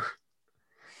nephew.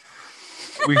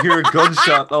 We hear a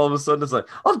gunshot, and all of a sudden it's like,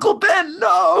 Uncle Ben,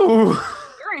 no!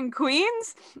 You're in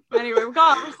Queens. Anyway,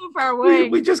 God, we're so far We away.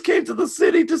 we just came to the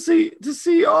city to see.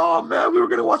 Oh man, we were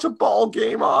gonna watch a ball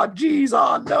game. Oh geez,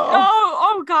 oh no.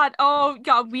 Oh God. Oh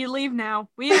God. We leave now.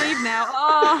 We leave now.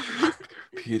 Oh.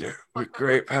 Peter, with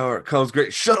great power comes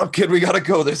great. Shut up, kid. We gotta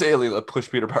go. There's alien. Let's push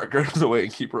Peter Parker away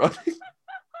and keep running.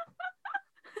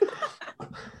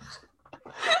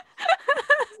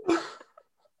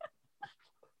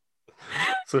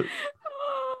 So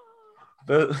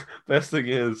the best thing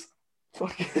is,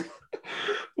 fucking,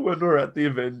 when we're at the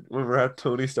event, when we're at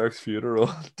Tony Stark's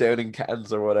funeral, down in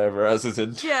Cannes or whatever, as his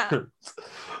Yeah. intern,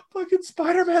 fucking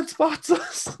Spider-Man spots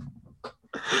us,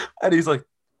 and he's like,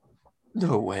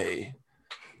 "No way,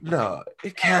 no,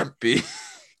 it can't be."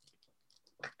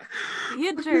 The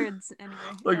interns. Anyway.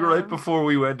 Like right before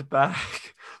we went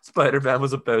back, Spider-Man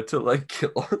was about to like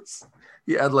kill us.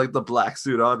 He had like the black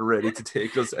suit on, ready to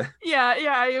take us out. Yeah.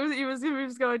 Yeah. He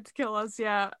was going to kill us.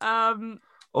 Yeah.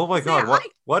 Oh my So yeah. god,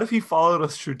 what if he followed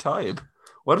us through time?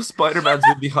 What if Spider-Man's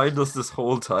been behind us this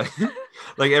whole time?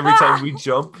 Like every time we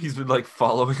jump, he's been like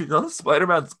following us.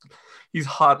 He's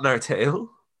hot in our tail.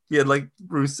 He had like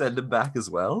Bruce send him back as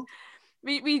well.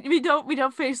 We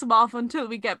don't face him off until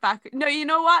we get back. No, you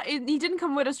know what? He didn't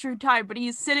come with us through time, but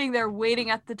he's sitting there waiting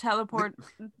at the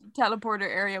teleporter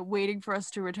area, waiting for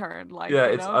us to return. Like, Yeah,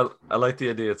 you it's know. I like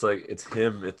the idea. It's like it's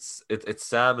him, it's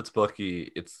Sam, it's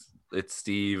Bucky, it's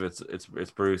Steve,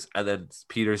 it's Bruce, and then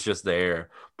Peter's just there,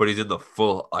 but he's in the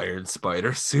full Iron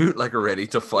Spider suit, like ready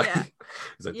to fight. Yeah.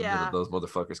 He's like, the Yeah. minute those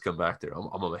motherfuckers come back there, I'm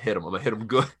gonna hit him. I'm gonna hit him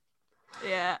good.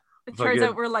 Yeah. It turns Fucking,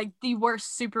 out we're like the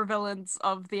worst supervillains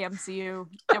of the MCU,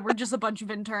 and we're just a bunch of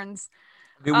interns.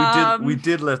 I mean, we Um.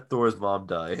 did let Thor's mom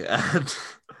die, and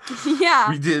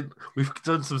Yeah. we've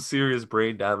done some serious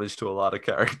brain damage to a lot of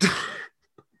characters.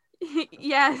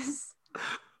 Yes.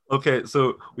 Okay,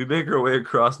 so we make our way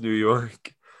across New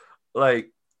York.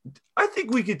 Like, I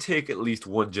think we could take at least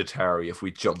one Jatari if we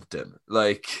jumped in.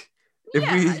 Like, if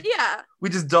Yeah. Yeah. we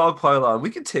just dogpile on, we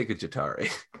could take a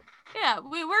Jatari. Yeah,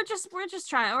 we're just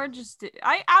trying. I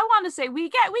want to say we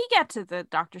get to the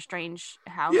Doctor Strange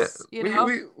Yeah, house. You we, know.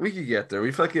 we we could get there.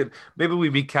 We fucking maybe we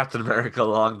meet Captain America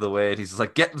along the way, and he's just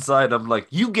like, "Get inside." I'm like,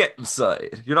 "You get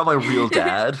inside. You're not my real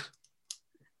dad."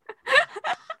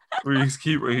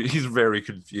 He's very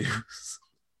confused.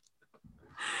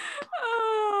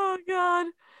 Oh God.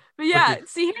 But yeah, Okay.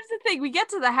 see, here's the thing: we get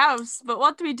to the house, but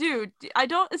what do we do? I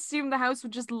don't assume the house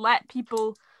would just let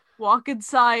people walk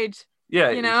inside.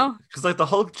 Yeah, You know, because like the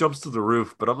Hulk jumps to the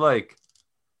roof, but I'm like,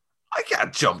 I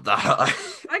can't jump that high.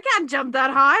 I can't jump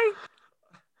that high.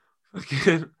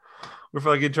 Fucking, we're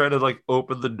fucking trying to like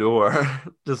open the door,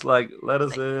 just like let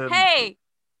us in. Hey,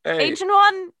 Hey, Ancient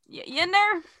One, you in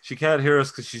there? she can't hear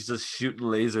us because she's just shooting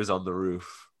lasers on the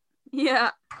roof.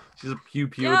 Yeah. She's a pew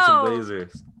pewing some Yo.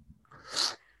 lasers.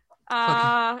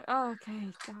 Okay.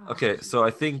 God. Okay, so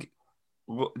I think.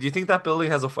 Do you think that building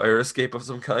has a fire escape of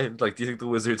some kind? Like, do you think the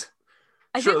wizards?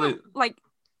 I Surely, think like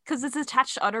because it's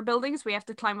attached to other buildings, we have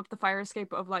to climb up the fire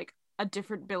escape of like a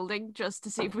different building just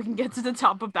to see if we can get to the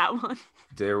top of that one.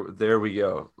 there we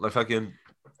go. Like fucking,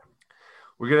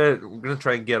 we're gonna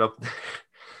try and get up there.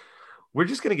 We're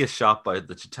just gonna get shot by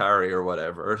the Chitari or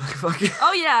whatever. Like fucking,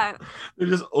 Oh yeah. they're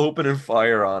just opening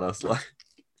fire on us. Like,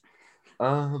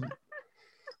 um,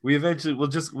 we'll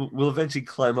eventually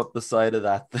climb up the side of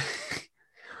that thing.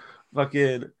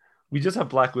 Fucking, we just have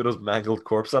Black Widow's mangled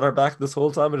corpse on our back this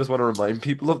whole time. I just want to remind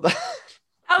people of that.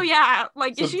 Oh yeah.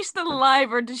 Like, So is she still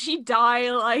alive or did she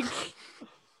die? Like,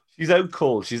 she's out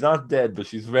cold. She's not dead, but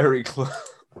she's very close.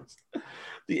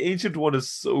 The Ancient One is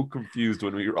so confused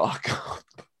when we rock up.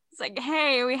 it's like,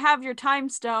 hey, we have your time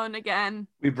stone again.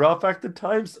 We brought back the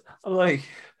times. I'm like,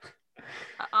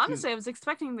 Honestly, I was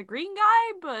expecting the green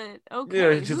guy, but yeah.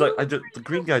 okay. She's like, the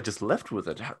green guy just left with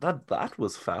it. That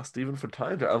was fast, even for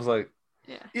time. I was like,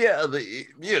 Yeah. Yeah,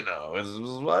 it's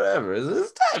whatever.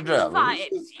 It's time travel. Fine.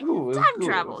 It's cool. It's Time cool.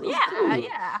 travel. It's Yeah, cool.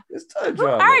 yeah. It's time Who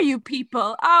travel. are you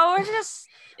people? Oh, we're just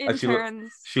And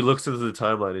interns. she looks into the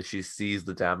timeline and she sees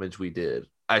the damage we did.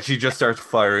 And she just starts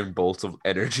firing bolts of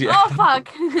energy at Oh him. fuck.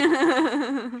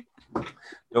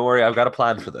 Don't worry, I've got a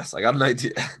plan for this. I got an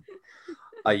idea.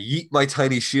 I yeet my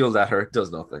tiny shield at her. It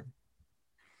does nothing.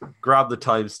 Grab the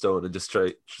time stone and just try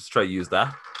to use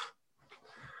that.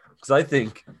 Because I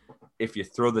think if you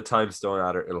throw the time stone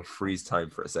at her, it'll freeze time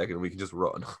for a second. And we can just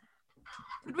run.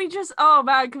 Could we just? Oh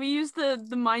man, can we use the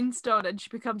mind stone and she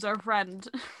becomes our friend?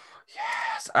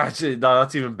 Yes, actually, no,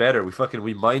 that's even better.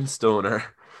 We mind stone her.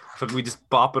 We just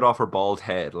bop it off her bald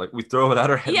head. Like we throw it at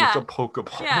her head Yeah. with a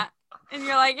Pokeball. Yeah. And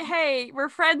you're like, hey, we're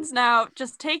friends now.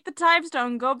 Just take the time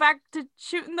stone, go back to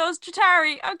shooting those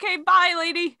Chitari. Okay, bye,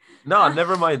 lady. No,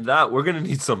 never mind that. We're gonna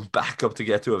need some backup to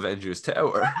get to Avengers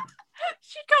Tower.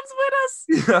 She comes with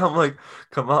us. Yeah, I'm like,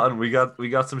 come on, we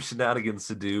got some shenanigans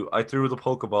to do. I threw the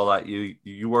Pokeball at you.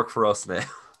 You work for us now.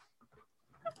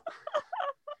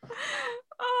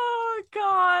 Oh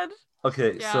god.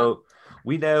 Okay, Yeah. so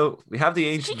we have the She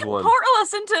ancient can one. portal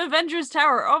us into Avengers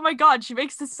Tower. Oh my god, she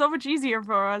makes this so much easier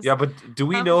for us. Yeah, but do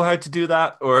we know how to do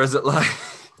that, or is it like?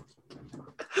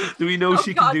 Do we know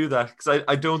she God. can do that? Because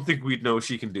I don't think we'd know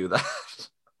she can do that.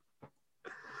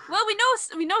 Well,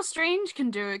 we know Strange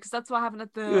can do it because that's what happened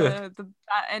at the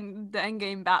end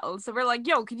game battle. So we're like,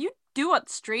 yo, can you do what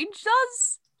Strange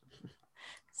does?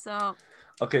 So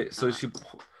Okay, so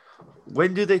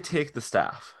when do they take the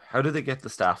staff? How do they get the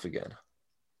staff again?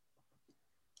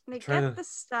 they Trying get to- the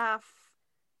staff.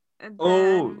 And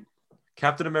Oh, then...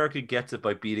 Captain America gets it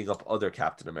by beating up other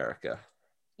Captain America.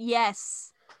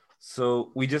 yes.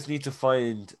 So we just need to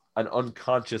find an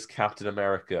unconscious Captain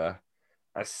America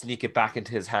and sneak it back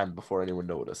into his hand before anyone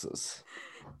notices.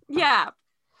 Yeah.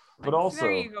 But also,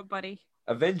 there you go, buddy.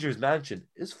 Avengers Mansion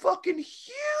is fucking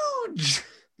huge.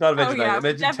 Not Avengers Mansion,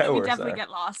 Avengers Tower. We definitely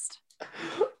get lost.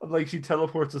 Like she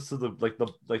teleports us to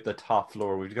the top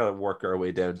floor. We've got to work our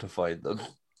way down to find them.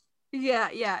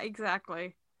 Yeah,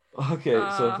 exactly. Okay,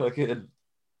 so fucking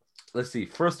let's see.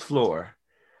 First floor.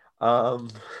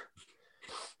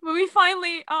 But we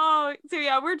finally,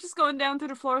 we're just going down through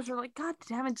the floors. We're like, God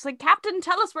damn it! It's like, Captain,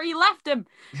 tell us where you left him.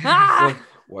 Like,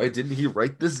 why didn't he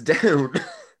write this down?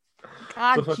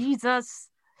 God, Jesus.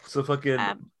 So fucking,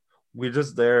 we're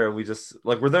just there, and we just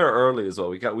we're there early as well.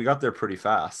 We got there pretty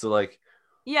fast. So like,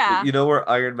 yeah, you know where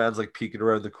Iron Man's like peeking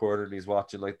around the corner and he's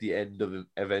watching like the end of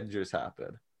Avengers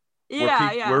happen.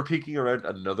 We're peeking around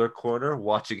another corner,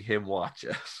 watching him watch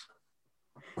it.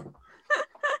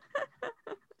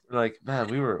 Like, man,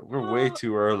 we're way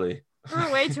too early.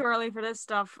 We're way too early for this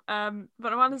stuff.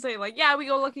 But I want to say, like, yeah, we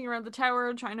go looking around the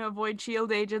tower, trying to avoid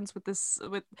shield agents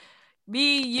with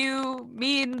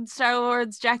me and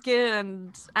Star-Lord's jacket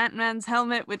and Ant-Man's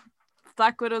helmet with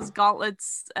Black Widow's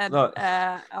gauntlets and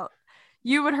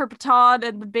you with her baton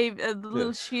and the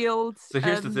little shield. So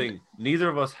here's the thing: neither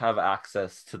of us have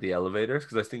access to the elevators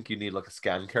because I think you need like a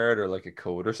scan card or like a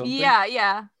code or something.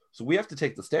 Yeah. So we have to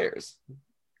take the stairs.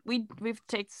 We've to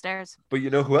take the stairs. But you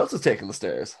know who else is taking the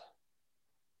stairs?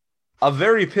 A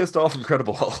very pissed off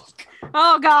Incredible Hulk.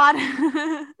 Oh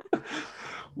God.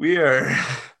 We are.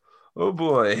 Oh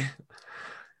boy.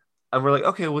 And we're like,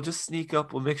 okay, we'll just sneak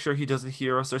up. We'll make sure he doesn't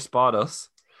hear us or spot us.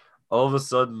 All of a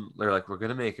sudden, they're like, we're going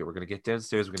to make it. We're going to get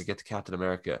downstairs. We're going to get to Captain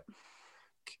America.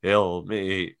 Kill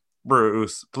me,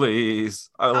 Bruce, please.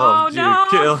 I love you. No.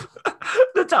 Kill.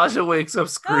 Natasha wakes up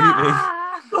screaming.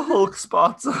 The Hulk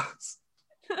spots us.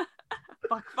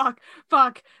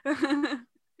 Fuck.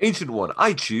 Ancient One,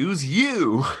 I choose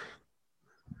you.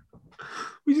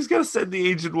 We just got to send the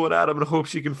Ancient One at him and hope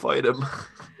she can fight him.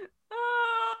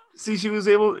 See, she was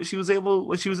able,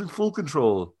 when she was in full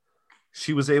control,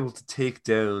 she was able to take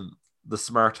down the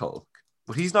smart Hulk.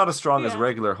 But he's not as strong as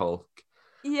regular Hulk.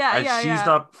 And she's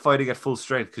not fighting at full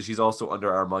strength because she's also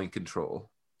under our mind control.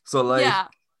 So, like,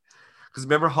 because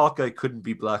remember, Hawkeye couldn't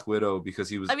beat Black Widow because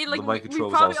he was, the mind control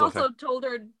we was probably also told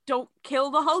her, don't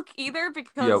kill the Hulk either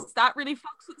because that really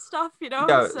fucks with stuff, you know?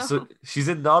 Yeah, so she's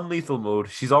in non-lethal mode.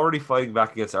 She's already fighting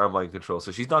back against our mind control,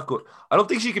 so she's not good. I don't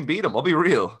think she can beat him, I'll be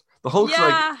real. The Hulk's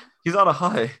like, he's on a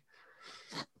high.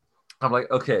 I'm like,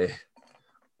 okay,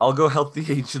 I'll go help the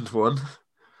Ancient One.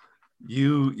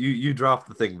 You drop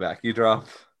the thing back. You drop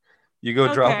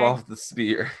off the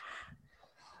spear.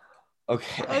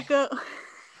 Okay.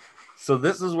 So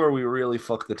this is where we really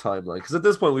fuck the timeline. Because at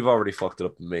this point, we've already fucked it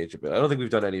up a major bit. I don't think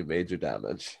we've done any major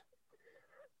damage.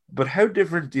 But how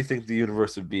different do you think the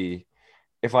universe would be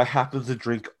if I happened to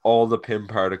drink all the Pym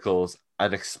particles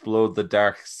and explode the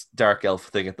dark elf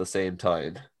thing at the same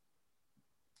time?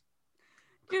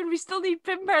 Dude, we still need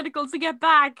Pym particles to get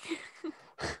back.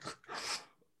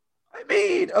 I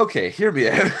mean, okay, hear me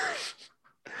out.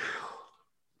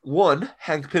 One,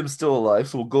 Hank Pym's still alive,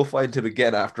 so we'll go find him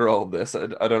again after all this. I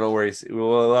don't know where he's.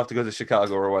 We'll have to go to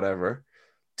Chicago or whatever.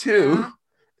 Two, Yeah.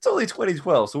 it's only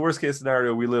 2012, so worst case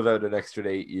scenario, we live out an extra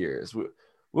 8 years.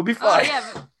 We'll be Oh fine.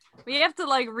 yeah, but we have to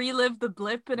like relive the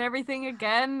blip and everything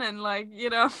again, and like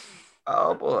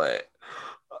Oh boy.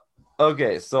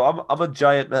 Okay, so I'm a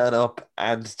giant man up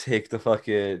and take the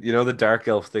fucking the dark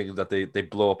elf thing that they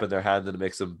blow up in their hand and it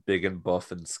makes them big and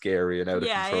buff and scary and out of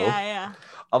Yeah, control. yeah.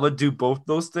 I'm gonna do both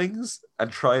those things and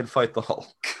try and fight the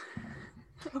Hulk.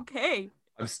 Okay.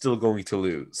 I'm still going to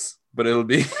lose, but it'll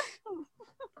be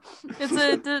It's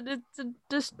a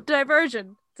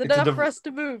diversion. It's enough for us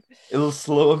to move. it'll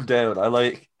slow him down.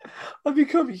 I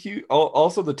become huge.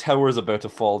 Also, the tower is about to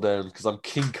fall down because I'm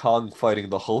King Kong fighting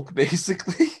the Hulk,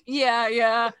 basically.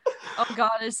 Yeah. Oh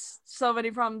god, there's so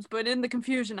many problems. But in the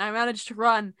confusion, I managed to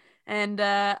run, and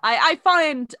I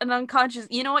find an unconscious.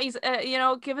 You know what? He's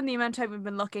given the amount of time we've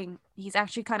been looking, he's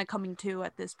actually kind of coming to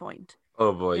at this point.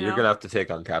 Oh boy, you're gonna have to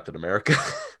take on Captain America.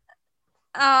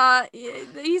 I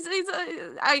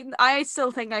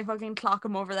still think I fucking clock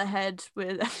him over the head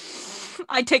with.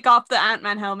 I take off the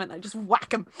Ant-Man helmet and I just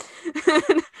whack him.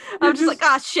 I'm just like,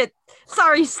 ah, shit.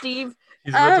 Sorry, Steve.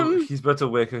 He's about to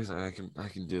wake up. I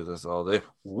can do this all day.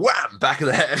 Wham! Back of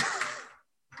the head.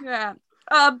 Yeah.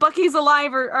 Bucky's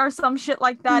alive or some shit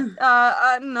like that.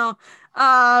 No.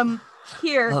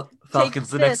 Here. Falcon's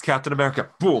the next Captain America.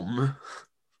 Boom.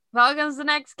 Falcon's the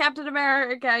next Captain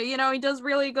America. He does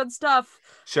really good stuff.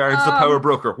 Sharon's the power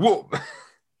broker. Whoa.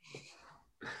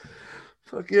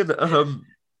 Fucking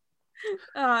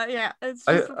yeah, it's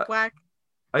just whack.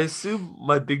 I assume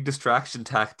my big distraction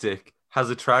tactic has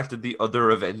attracted the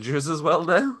other Avengers as well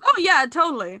now. Oh yeah,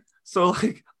 totally. So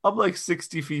I'm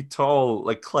 60 feet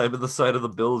tall, climbing the side of the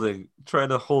building, trying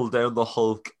to hold down the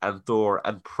Hulk and Thor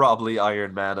and probably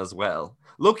Iron Man as well.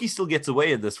 Loki still gets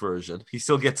away in this version. He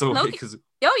still gets away because.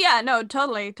 Oh yeah, no,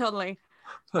 totally.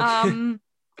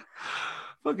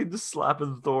 Fucking just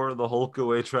slapping Thor and the Hulk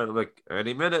away, trying to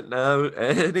any minute now.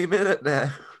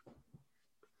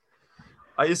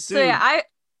 I assume. So yeah,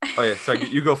 Oh yeah, sorry.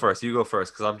 You go first.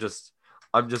 Because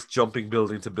I'm just jumping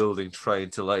building to building, trying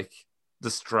to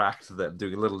distract them,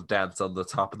 doing a little dance on the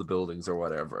top of the buildings or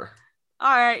whatever.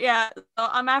 All right, yeah. So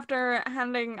I'm after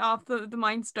handing off the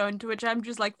Mind Stone, to which I'm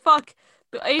just like, fuck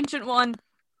the Ancient One.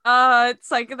 It's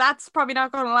that's probably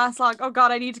not going to last long. Oh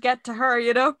god, I need to get to her,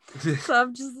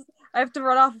 So I have to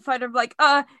run off and fight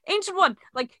her. Ancient One,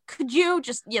 could you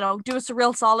just, do us a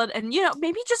real solid and,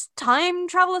 maybe just time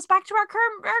travel us back to our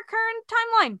current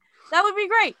timeline? That would be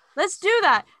great. Let's do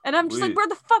that. And I'm just where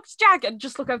the fuck's Jack? And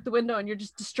just look out the window and you're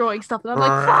just destroying stuff. And I'm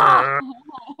like,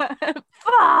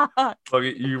 fuck. Fuck.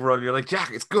 You run, you're like,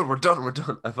 Jack, it's good. We're done. We're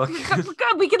good.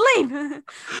 We can leave.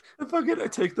 I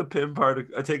take the Pym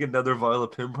particle. I take another vial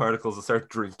of Pym particles and start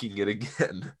drinking it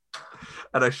again.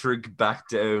 And I shrink back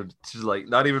down to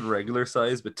not even regular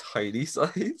size, but tiny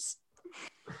size.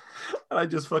 And I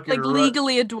just fucking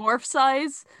legally a dwarf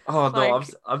size. Oh no,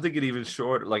 I'm thinking even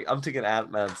shorter. I'm thinking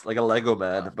Ant-Man's a Lego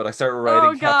man, but I start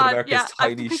riding Captain America's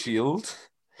tiny shield,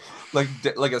 like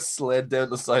a sled down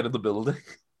the side of the building.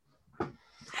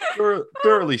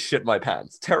 Thoroughly shit my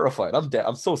pants. Terrified. I'm dead.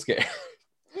 I'm so scared.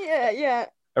 Yeah.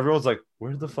 Everyone's like,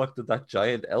 where the fuck did that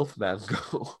giant elf man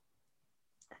go?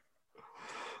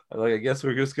 I'm I guess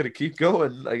we're just gonna keep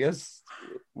going. I guess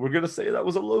we're gonna say that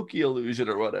was a Loki illusion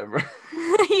or whatever.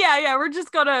 yeah,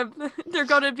 they're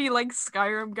gonna be like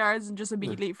Skyrim guards and just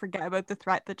immediately forget about the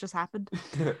threat that just happened.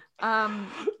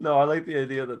 No, I like the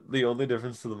idea that the only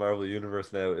difference to the Marvel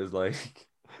universe now is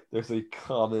there's a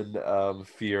common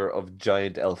fear of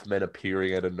giant elf men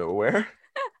appearing out of nowhere.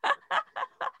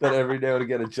 That every now and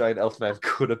again a giant elf man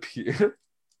could appear.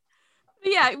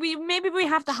 Yeah, we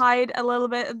have to hide a little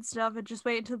bit and stuff and just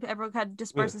wait until everyone kind of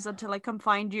disperses until I come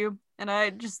find you and I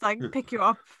just pick you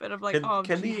up and I'm like,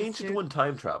 can the Ancient One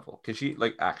time travel? Can she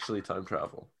actually time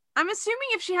travel? I'm assuming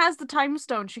if she has the time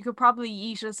stone, she could probably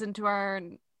yeet us into our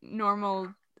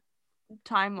normal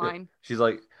timeline. Yeah. She's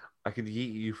like, I can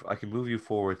yeet you. I can move you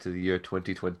forward to the year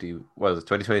 2020. What is it?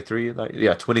 2023?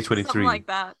 Yeah, 2023. Something like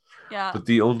that. Yeah. But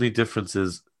the only difference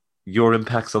is your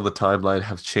impacts on the timeline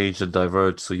have changed and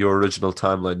diverged, so your original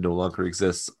timeline no longer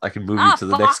exists. I can move you to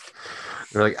the next.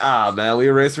 You're like, man, we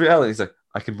erased reality. He's like,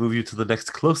 I can move you to the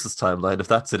next closest timeline if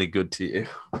that's any good to you.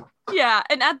 Yeah,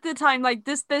 and at the time,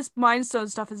 this Mind Stone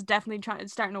stuff is definitely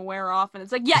starting to wear off, and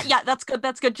it's like, yeah, that's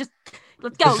good. Just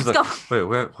Let's And go. she's Let's like, go.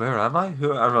 wait, where am I?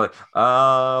 Who? I'm like,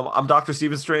 I'm Dr.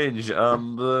 Stephen Strange.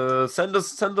 Send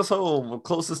us home.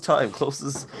 Closest time,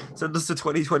 closest. Send us to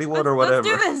 2021 or Let's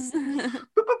do whatever. this. Boop,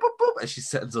 boop, boop, boop, and she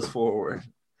sends us forward.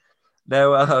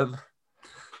 Now,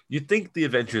 you'd think the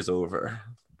adventure's over,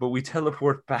 but we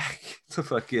teleport back to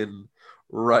fucking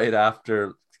right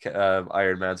after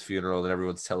Iron Man's funeral, and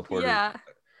everyone's teleported. Yeah.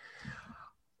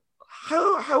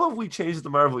 How have we changed the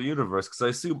Marvel universe? Because I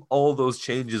assume all those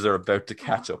changes are about to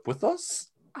catch up with us.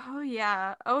 Oh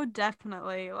yeah. Oh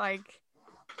definitely. Like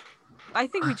I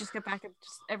think we just get back and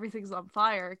just everything's on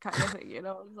fire kind of thing, you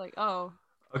know? It's like, oh,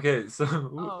 Okay, so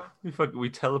oh. we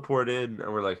teleport in,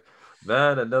 and we're like,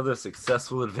 man, another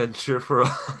successful adventure for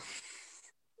us.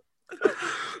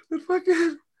 And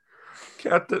fucking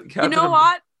Captain. You know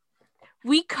what?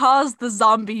 We caused the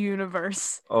zombie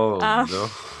universe. Oh no.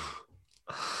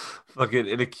 Fucking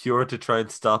in a cure to try and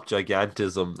stop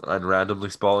gigantism and randomly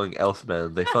spawning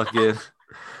Elfmen,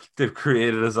 they've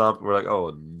created a zombie. We're like,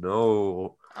 oh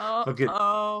no. Fucking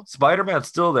Spider-Man's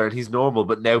still there and he's normal,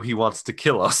 but now he wants to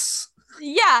kill us.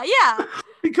 Yeah.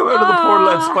 He come out of the portal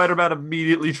and Spider-Man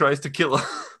immediately tries to kill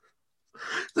us.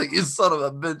 It's like, you son of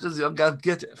a bitch, you gotta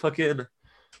get it. Fucking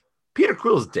Peter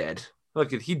Quill's dead.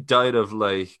 Fucking he died of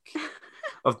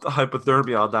of the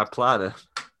hypothermia on that planet.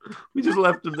 We just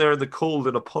left him there in the cold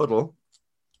in a puddle.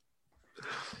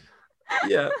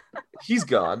 Yeah, he's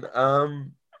gone.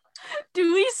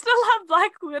 Do we still have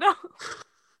Black Widow?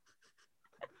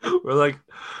 We're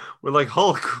like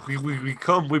Hulk.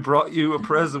 We brought you a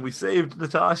present. We saved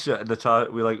Natasha, and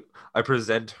Natasha. I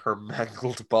present her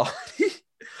mangled body,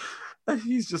 and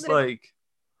he's just like,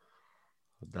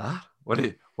 that. What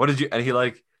did you?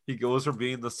 And he goes from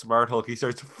being the smart Hulk. He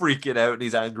starts freaking out, and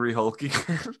he's angry Hulk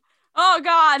again. Oh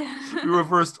God. We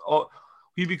reversed.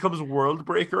 He becomes World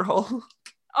Breaker Hulk.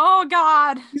 Oh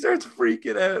God. He starts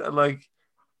freaking out, and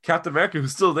Captain America,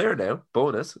 who's still there now.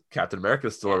 Bonus, Captain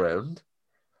America's still around.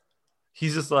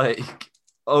 He's just like,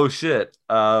 oh shit.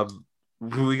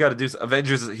 We got to do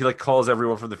Avengers. He calls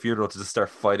everyone from the funeral to just start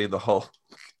fighting the Hulk.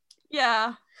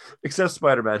 Yeah. Except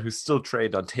Spider-Man, who's still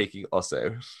trained on taking us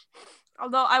out.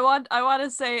 Although I want to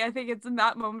say, I think it's in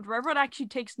that moment where everyone actually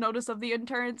takes notice of the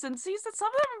interns and sees that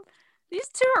some of them, these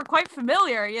two are quite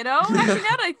familiar, you know? Actually,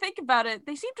 now that I think about it,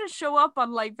 they seem to show up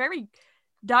on very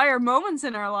dire moments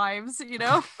in our lives, you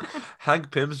know?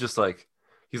 Hank Pym's just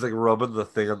he's rubbing the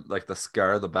thing on the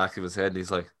scar on the back of his head, and he's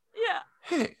like, yeah,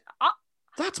 hey,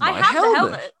 that's my I have helmet. The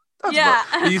helmet. That's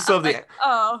yeah. You still have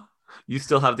you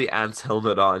still have the ants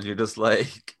helmet on. You're just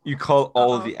you call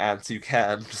all of the ants you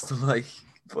can just to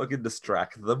fucking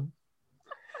distract them.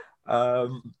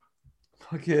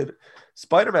 Fucking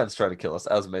Spider-Man's trying to kill us,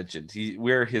 as mentioned.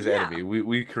 We're his enemy.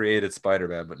 We created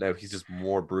Spider-Man, but now he's just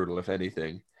more brutal, if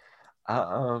anything.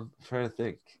 I'm trying to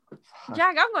think.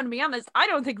 Jack, I'm going to be honest. I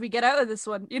don't think we get out of this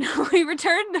one. You know, we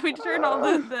return all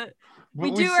the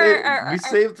we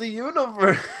saved the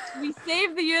universe. We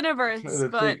save the universe,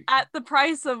 but at the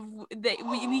price of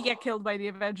we get killed by the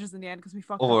Avengers in the end because we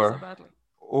fucked up so badly.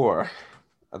 Or,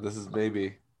 and this is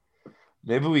maybe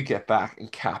we get back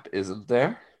and Cap isn't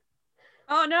there.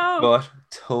 Oh no! But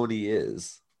Tony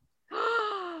is.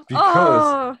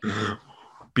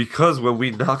 Because when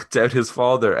we knocked out his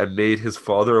father and made his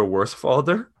father a worse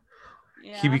father,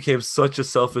 he became such a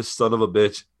selfish son of a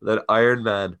bitch that Iron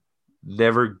Man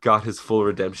never got his full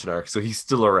redemption arc. So he's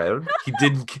still around. He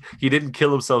didn't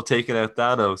kill himself taking out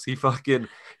Thanos. He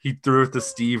threw it to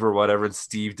Steve or whatever, and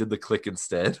Steve did the click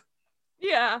instead.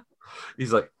 Yeah.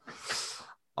 He's like,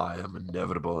 I am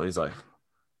inevitable. And he's like,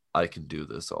 I can do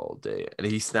this all day. And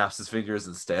he snaps his fingers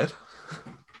instead.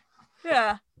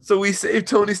 Yeah. So we saved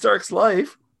Tony Stark's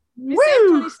life. We saved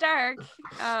Tony Stark.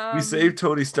 We saved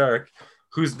Tony Stark,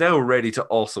 who's now ready to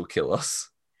also kill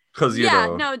us. Because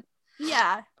yeah.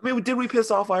 I mean, did we piss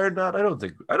off Iron Man? I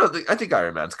think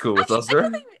Iron Man's cool with us.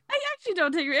 I actually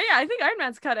don't think. Yeah, I think Iron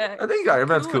Man's kind of. I think Iron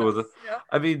Man's cool with it. Yeah.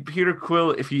 I mean, Peter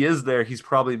Quill, if he is there, he's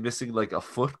probably missing a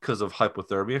foot because of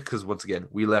hypothermia. Because once again,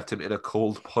 we left him in a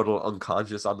cold puddle,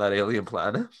 unconscious on that alien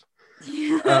planet.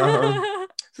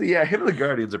 So yeah, him and the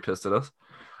Guardians are pissed at us.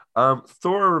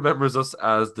 Thor remembers us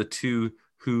as the two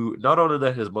who not only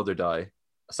let his mother die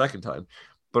a second time,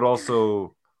 but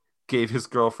also gave his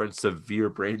girlfriend severe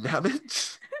brain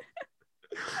damage.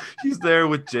 He's there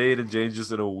with Jane, and Jane's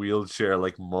just in a wheelchair,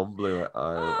 mumbling. Jane,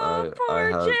 no.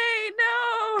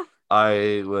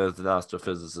 I was an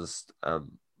astrophysicist,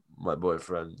 and my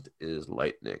boyfriend is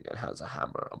lightning and has a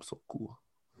hammer. I'm so cool.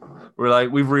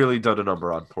 We've really done a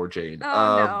number on poor Jane.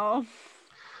 Oh no.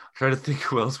 Trying to think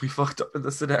who else we fucked up in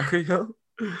the scenario.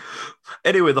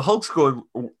 Anyway, the Hulk's going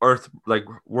Earth like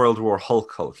World War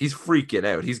Hulk. He's freaking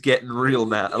out. He's getting real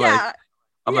mad. Yeah,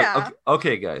 I'm like, yeah.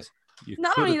 okay, guys, you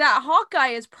Not could only have. that, Hawkeye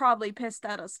is probably pissed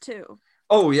at us too.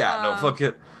 Oh yeah, no, Um, fuck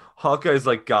it. Hawkeye's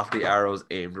like got the arrows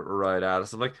aimed right at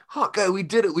us. I'm like, Hawkeye, we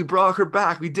did it. We brought her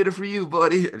back. We did it for you,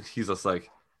 buddy. And he's just like,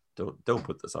 don't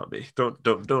put this on me.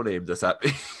 Don't aim this at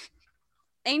me.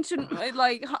 ancient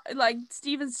like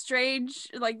Stephen Strange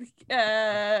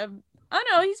I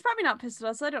don't know, he's probably not pissed at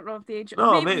us. I don't know if the ancient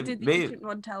No, maybe did the ancient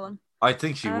one tell him. I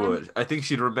think she Um, would. I think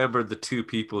she'd remember the two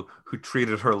people who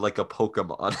treated her like a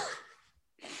Pokemon.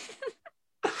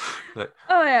 Like,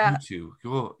 oh you yeah. two,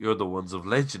 you're the ones of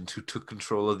legend who took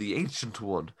control of the ancient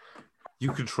one.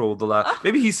 You control the last.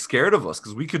 Maybe he's scared of us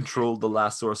because we control the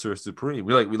last sorcerer supreme.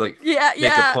 We Yeah, make a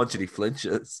yeah. punch and he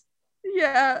flinches.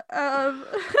 Yeah.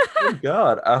 Oh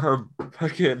God.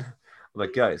 Fucking. I'm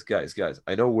like, guys.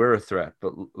 I know we're a threat,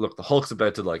 but look, the Hulk's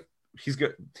about to like. He's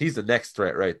the next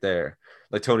threat right there.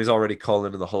 Like Tony's already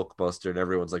calling in the Hulkbuster, and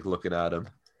everyone's like looking at him.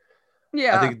 I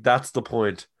yeah. think that's the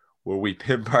point where we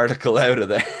pin Particle out of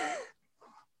there.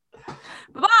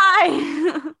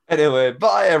 Bye. Anyway,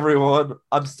 bye everyone.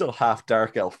 I'm still half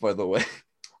Dark Elf, by the way.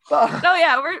 Bye. No,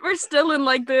 yeah, we're still in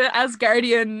like the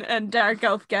Asgardian and Dark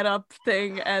Elf get up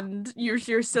thing, and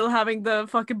you're still having the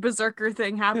fucking berserker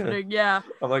thing happening. Yeah.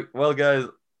 I'm like, well, guys,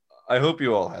 I hope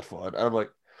you all had fun. And I'm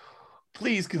like,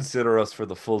 please consider us for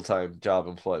the full-time job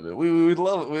employment. We'd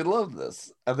love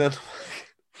this. And then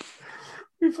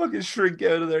we fucking shrink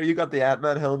out of there. You got the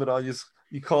Ant-Man helmet on.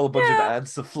 You call a bunch of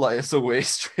ants to fly us away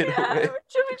straight away.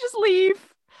 Should we just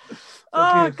leave?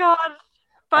 Oh God.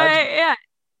 But yeah.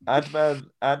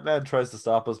 Ant-Man tries to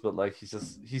stop us, but like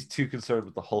he's too concerned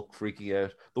with the Hulk freaking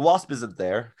out. The Wasp isn't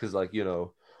there because like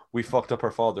we fucked up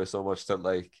her father so much that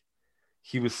like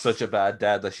he was such a bad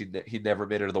dad that he never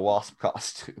made her the Wasp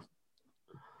costume.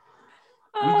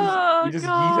 We just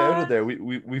yeet out of there.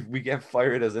 We get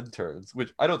fired as interns,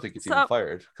 which I don't think it's even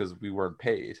fired because we weren't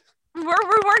paid. We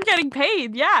weren't getting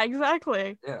paid. Yeah,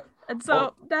 exactly. Yeah. And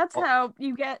so that's how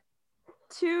you get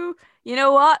to, you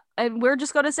know what? And we're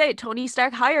just gonna say Tony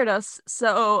Stark hired us.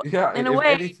 So yeah, in a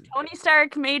way, Tony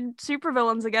Stark made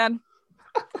supervillains again.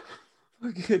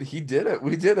 He did it.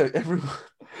 We did it. Everyone,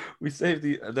 we saved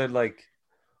and then like,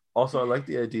 also I like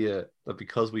the idea that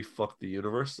because we fucked the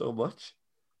universe so much,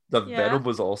 that Venom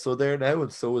was also there now,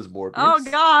 and so is Morbius. Oh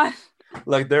God!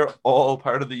 Like they're all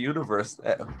part of the universe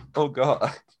now. Oh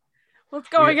God! What's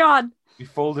going on? We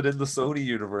folded in the Sony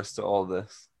universe to all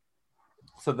this.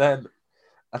 So then,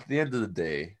 at the end of the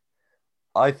day,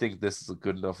 I think this is a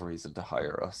good enough reason to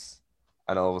hire us.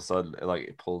 And all of a sudden,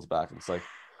 it pulls back and it's like,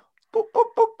 boop, boop,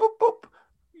 boop, boop, boop.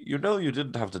 You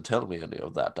didn't have to tell me any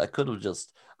of that. I could have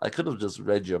just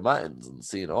read your minds and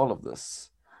seen all of this.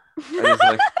 And he's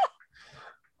like,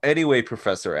 anyway,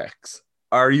 Professor X,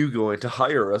 are you going to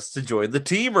hire us to join the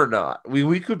team or not?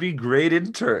 We could be great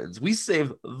interns. We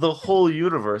saved the whole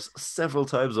universe several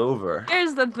times over.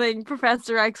 Here's the thing,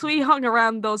 Professor X. We hung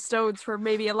around those stones for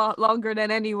maybe a lot longer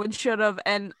than anyone should have,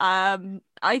 and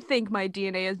I think my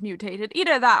DNA is mutated.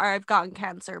 Either that or I've gotten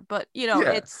cancer. But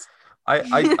it's. I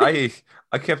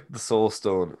kept the Soul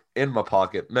Stone in my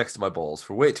pocket next to my balls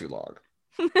for way too long.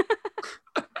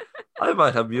 I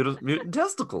might have mutant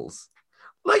testicles.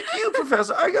 Like you,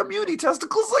 Professor. I got muty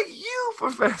testicles like you,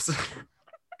 Professor.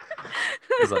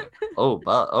 He's like,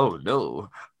 oh no.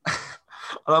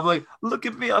 And I'm like, look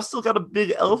at me. I still got a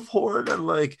big elf horn and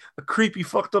like a creepy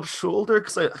fucked up shoulder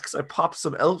because I popped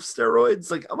some elf steroids.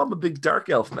 Like I'm a big dark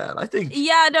elf man. I think.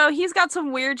 Yeah, no, he's got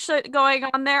some weird shit going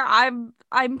on there. I'm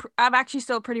actually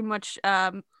still pretty much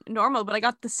normal, but I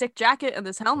got the sick jacket and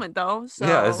this helmet though. So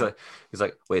yeah, he's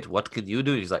like, wait, what can you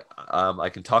do? He's like, I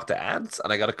can talk to ants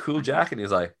and I got a cool jacket. And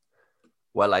he's like,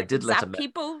 well, I did let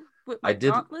people with my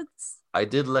gauntlets. I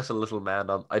did let a man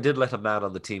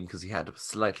on the team because he had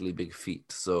slightly big feet.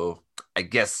 So I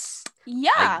guess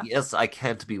I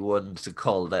can't be one to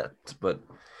call that, but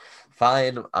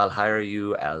fine, I'll hire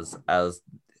you as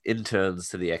interns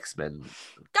to the X-Men.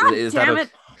 God damn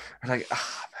it! Like, man.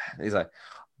 He's like,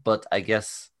 but I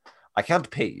guess I can't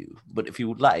pay you. But if you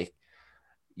would like,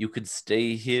 you could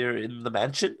stay here in the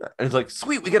mansion. And he's like,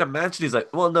 sweet, we get a mansion. He's like,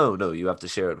 well, no, you have to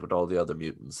share it with all the other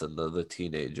mutants and the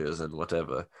teenagers and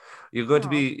whatever. You're going to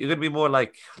be more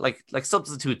like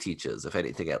substitute teachers, if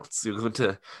anything else. You're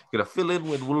gonna fill in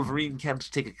when Wolverine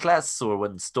can't take a class or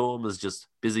when Storm is just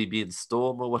busy being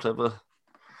Storm or whatever.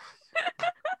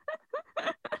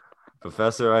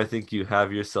 Professor, I think you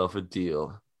have yourself a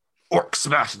deal. Orc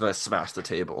smash, and I smash the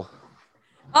table.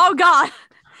 Oh God.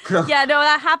 Yeah, no,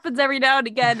 that happens every now and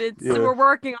again. Yeah. We're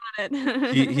working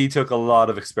on He it. took a lot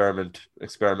of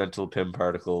experimental Pym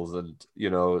particles and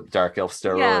dark elf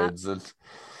Yeah, steroids and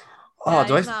yeah,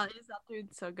 do I he's not doing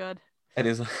so good. and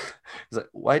he's like,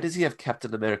 why does he have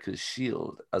Captain America's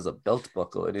shield as a belt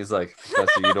buckle? And he's like,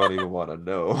 Professor, you don't even want to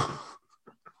know.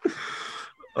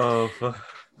 Oh, fuck.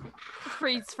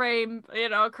 Freeze frame,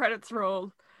 credits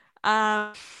roll.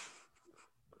 I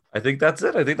think that's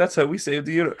it. I think that's how we saved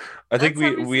the universe. I think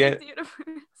That's how we we save the universe.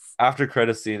 after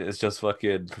credit scene is just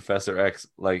fucking Professor X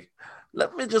like,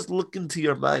 let me just look into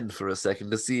your mind for a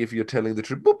second to see if you're telling the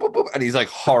truth. Boop, boop, boop. And he's like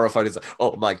horrified. He's like,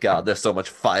 oh my god, there's so much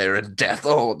fire and death.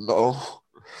 Oh no,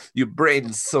 you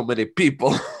brained so many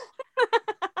people.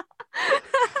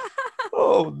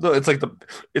 Oh no, it's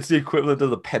the equivalent of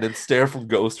the penance stare from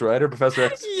Ghost Rider. Professor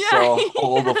X saw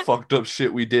all the fucked up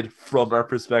shit we did from our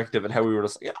perspective and how we were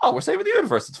just like, oh, we're saving the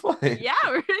universe. It's fine. Yeah,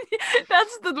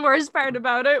 that's the worst part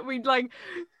about it.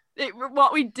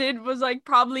 What we did was like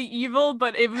probably evil,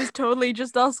 but it was totally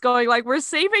just us going like, we're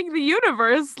saving the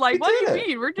universe. Like, what do you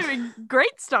mean? We're doing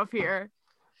great stuff here.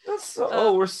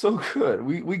 We're so good.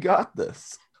 We got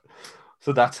this.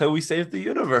 So that's how we save the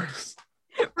universe.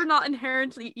 We're not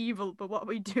inherently evil, but what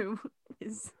we do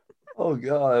is. Oh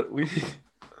god, we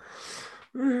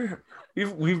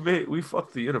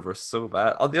fucked the universe so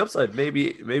bad. On the upside,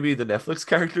 maybe the Netflix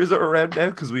characters are around now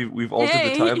because we've altered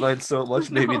the timeline so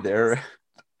much. Maybe they're.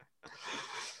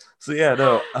 So yeah,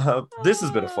 no. This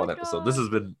has been a fun episode. This has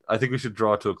been. I think we should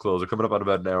draw it to a close. We're coming up on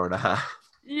about an hour and a half.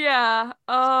 Yeah.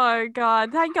 Oh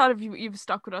god. Thank God if you've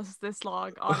stuck with us this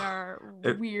long on our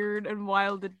weird and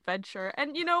wild adventure.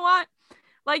 And you know what?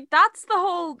 Like that's the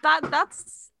whole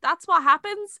that's what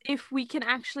happens if we can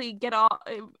actually get off,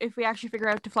 if we actually figure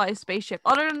out to fly a spaceship.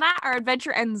 Other than that, our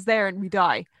adventure ends there and we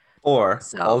die. Or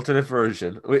alternate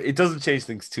version. It doesn't change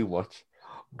things too much,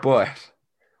 but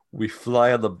we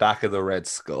fly on the back of the Red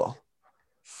Skull.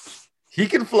 He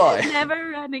can fly.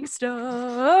 Never ending story.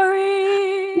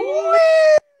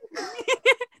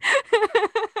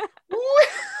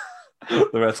 The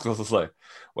Red Skull's just like,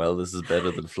 well, this is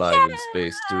better than flying in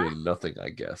space doing nothing, I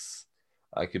guess.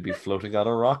 I could be floating on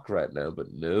a rock right now,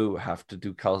 but no, have to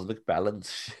do cosmic balance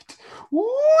shit.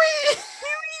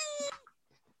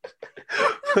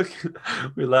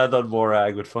 We land on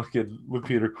Morag with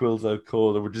Peter Quill's out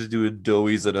cold, and we're just doing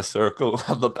doughies in a circle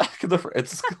on the back of the Red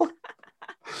Skull.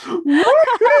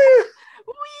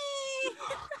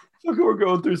 We're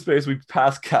going through space. We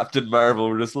pass Captain Marvel.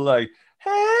 We're just like,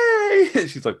 hey! And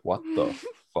she's like, what the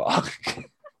fuck?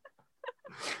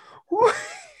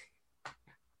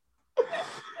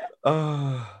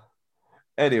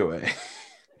 Anyway,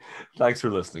 thanks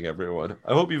for listening, everyone.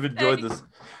 I hope you've enjoyed this.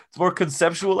 It's more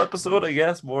conceptual episode, I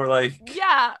guess. More like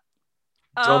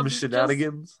dumb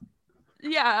shenanigans.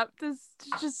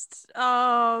 Just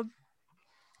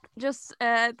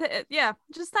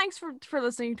thanks for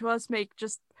listening to us make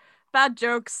just bad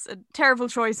jokes and terrible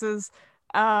choices.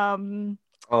 We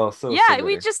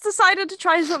just decided to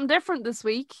try something different this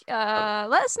week.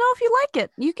 Let us know if you like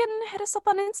it. You can hit us up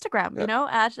on Instagram,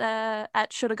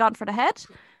 at shoulda gone for the head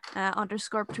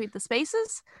 _ between the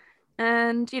spaces.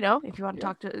 And if you want to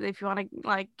talk to, if you want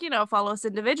to follow us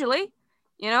individually,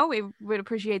 we would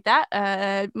appreciate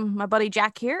that. My buddy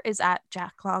Jack here is at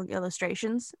Jack Long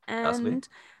Illustrations, and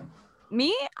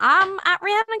me, I'm at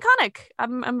Rhiannon Connick.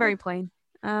 I'm very plain.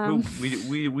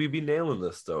 We be nailing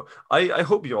this though. I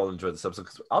hope you all enjoyed this episode,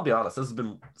 because I'll be honest, this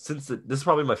is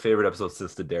probably my favorite episode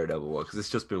since the Daredevil one, because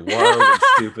it's just been wild and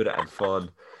stupid and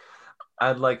fun.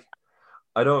 And like,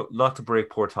 not to break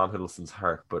poor Tom Hiddleston's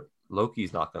heart, but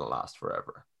Loki's not going to last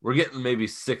forever. We're getting maybe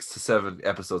 6 to 7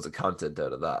 episodes of content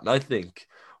out of that, and I think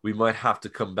we might have to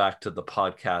come back to the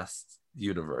podcast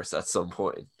universe at some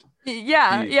point.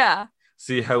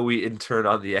 See how we intern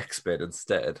on the X-Men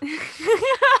instead.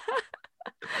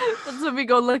 That's when we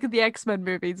go look at the X-Men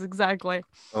movies, exactly.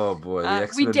 Oh boy, the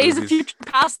X-Men we Days movies. of Future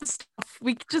Past the stuff.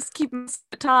 We just keep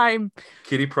the time.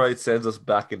 Kitty Pryde sends us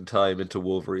back in time into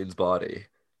Wolverine's body.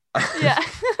 Yeah.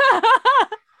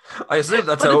 I assume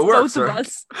that's how it works. Both of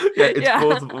us. Yeah,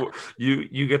 it's both.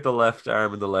 You get the left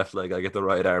arm and the left leg. I get the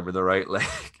right arm and the right leg.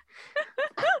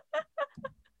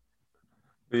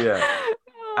 Yeah.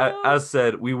 As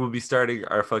said, we will be starting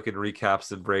our fucking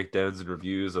recaps and breakdowns and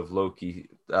reviews of Loki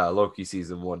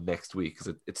season 1 next week,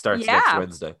 because it starts next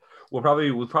Wednesday. We'll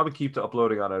probably keep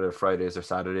uploading on either Fridays or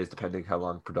Saturdays, depending how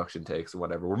long production takes and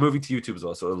whatever. We're moving to YouTube as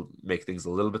well, so it'll make things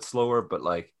a little bit slower, but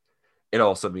like, it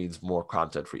also means more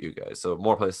content for you guys. So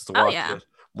more places to watch it,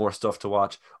 more stuff to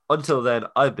watch. Until then,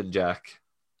 I've been Jack.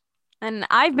 And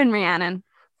I've been Rhiannon.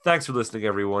 Thanks for listening,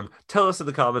 everyone. Tell us in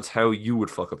the comments how you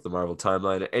would fuck up the Marvel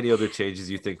timeline and any other changes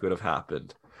you think would have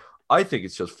happened. I think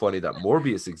it's just funny that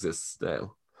Morbius exists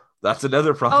now. That's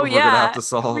another Oh problem we're gonna have yeah, to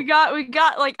solve. we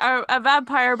got like a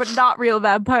vampire, but not real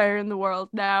vampire in the world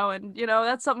now, and you know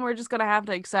that's something we're just gonna have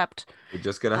to accept. We're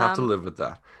just gonna have to Um, live with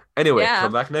that. Anyway, yeah.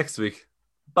 come back next week.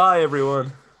 Bye,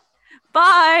 everyone.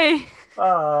 Bye.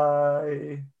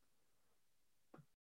 Bye.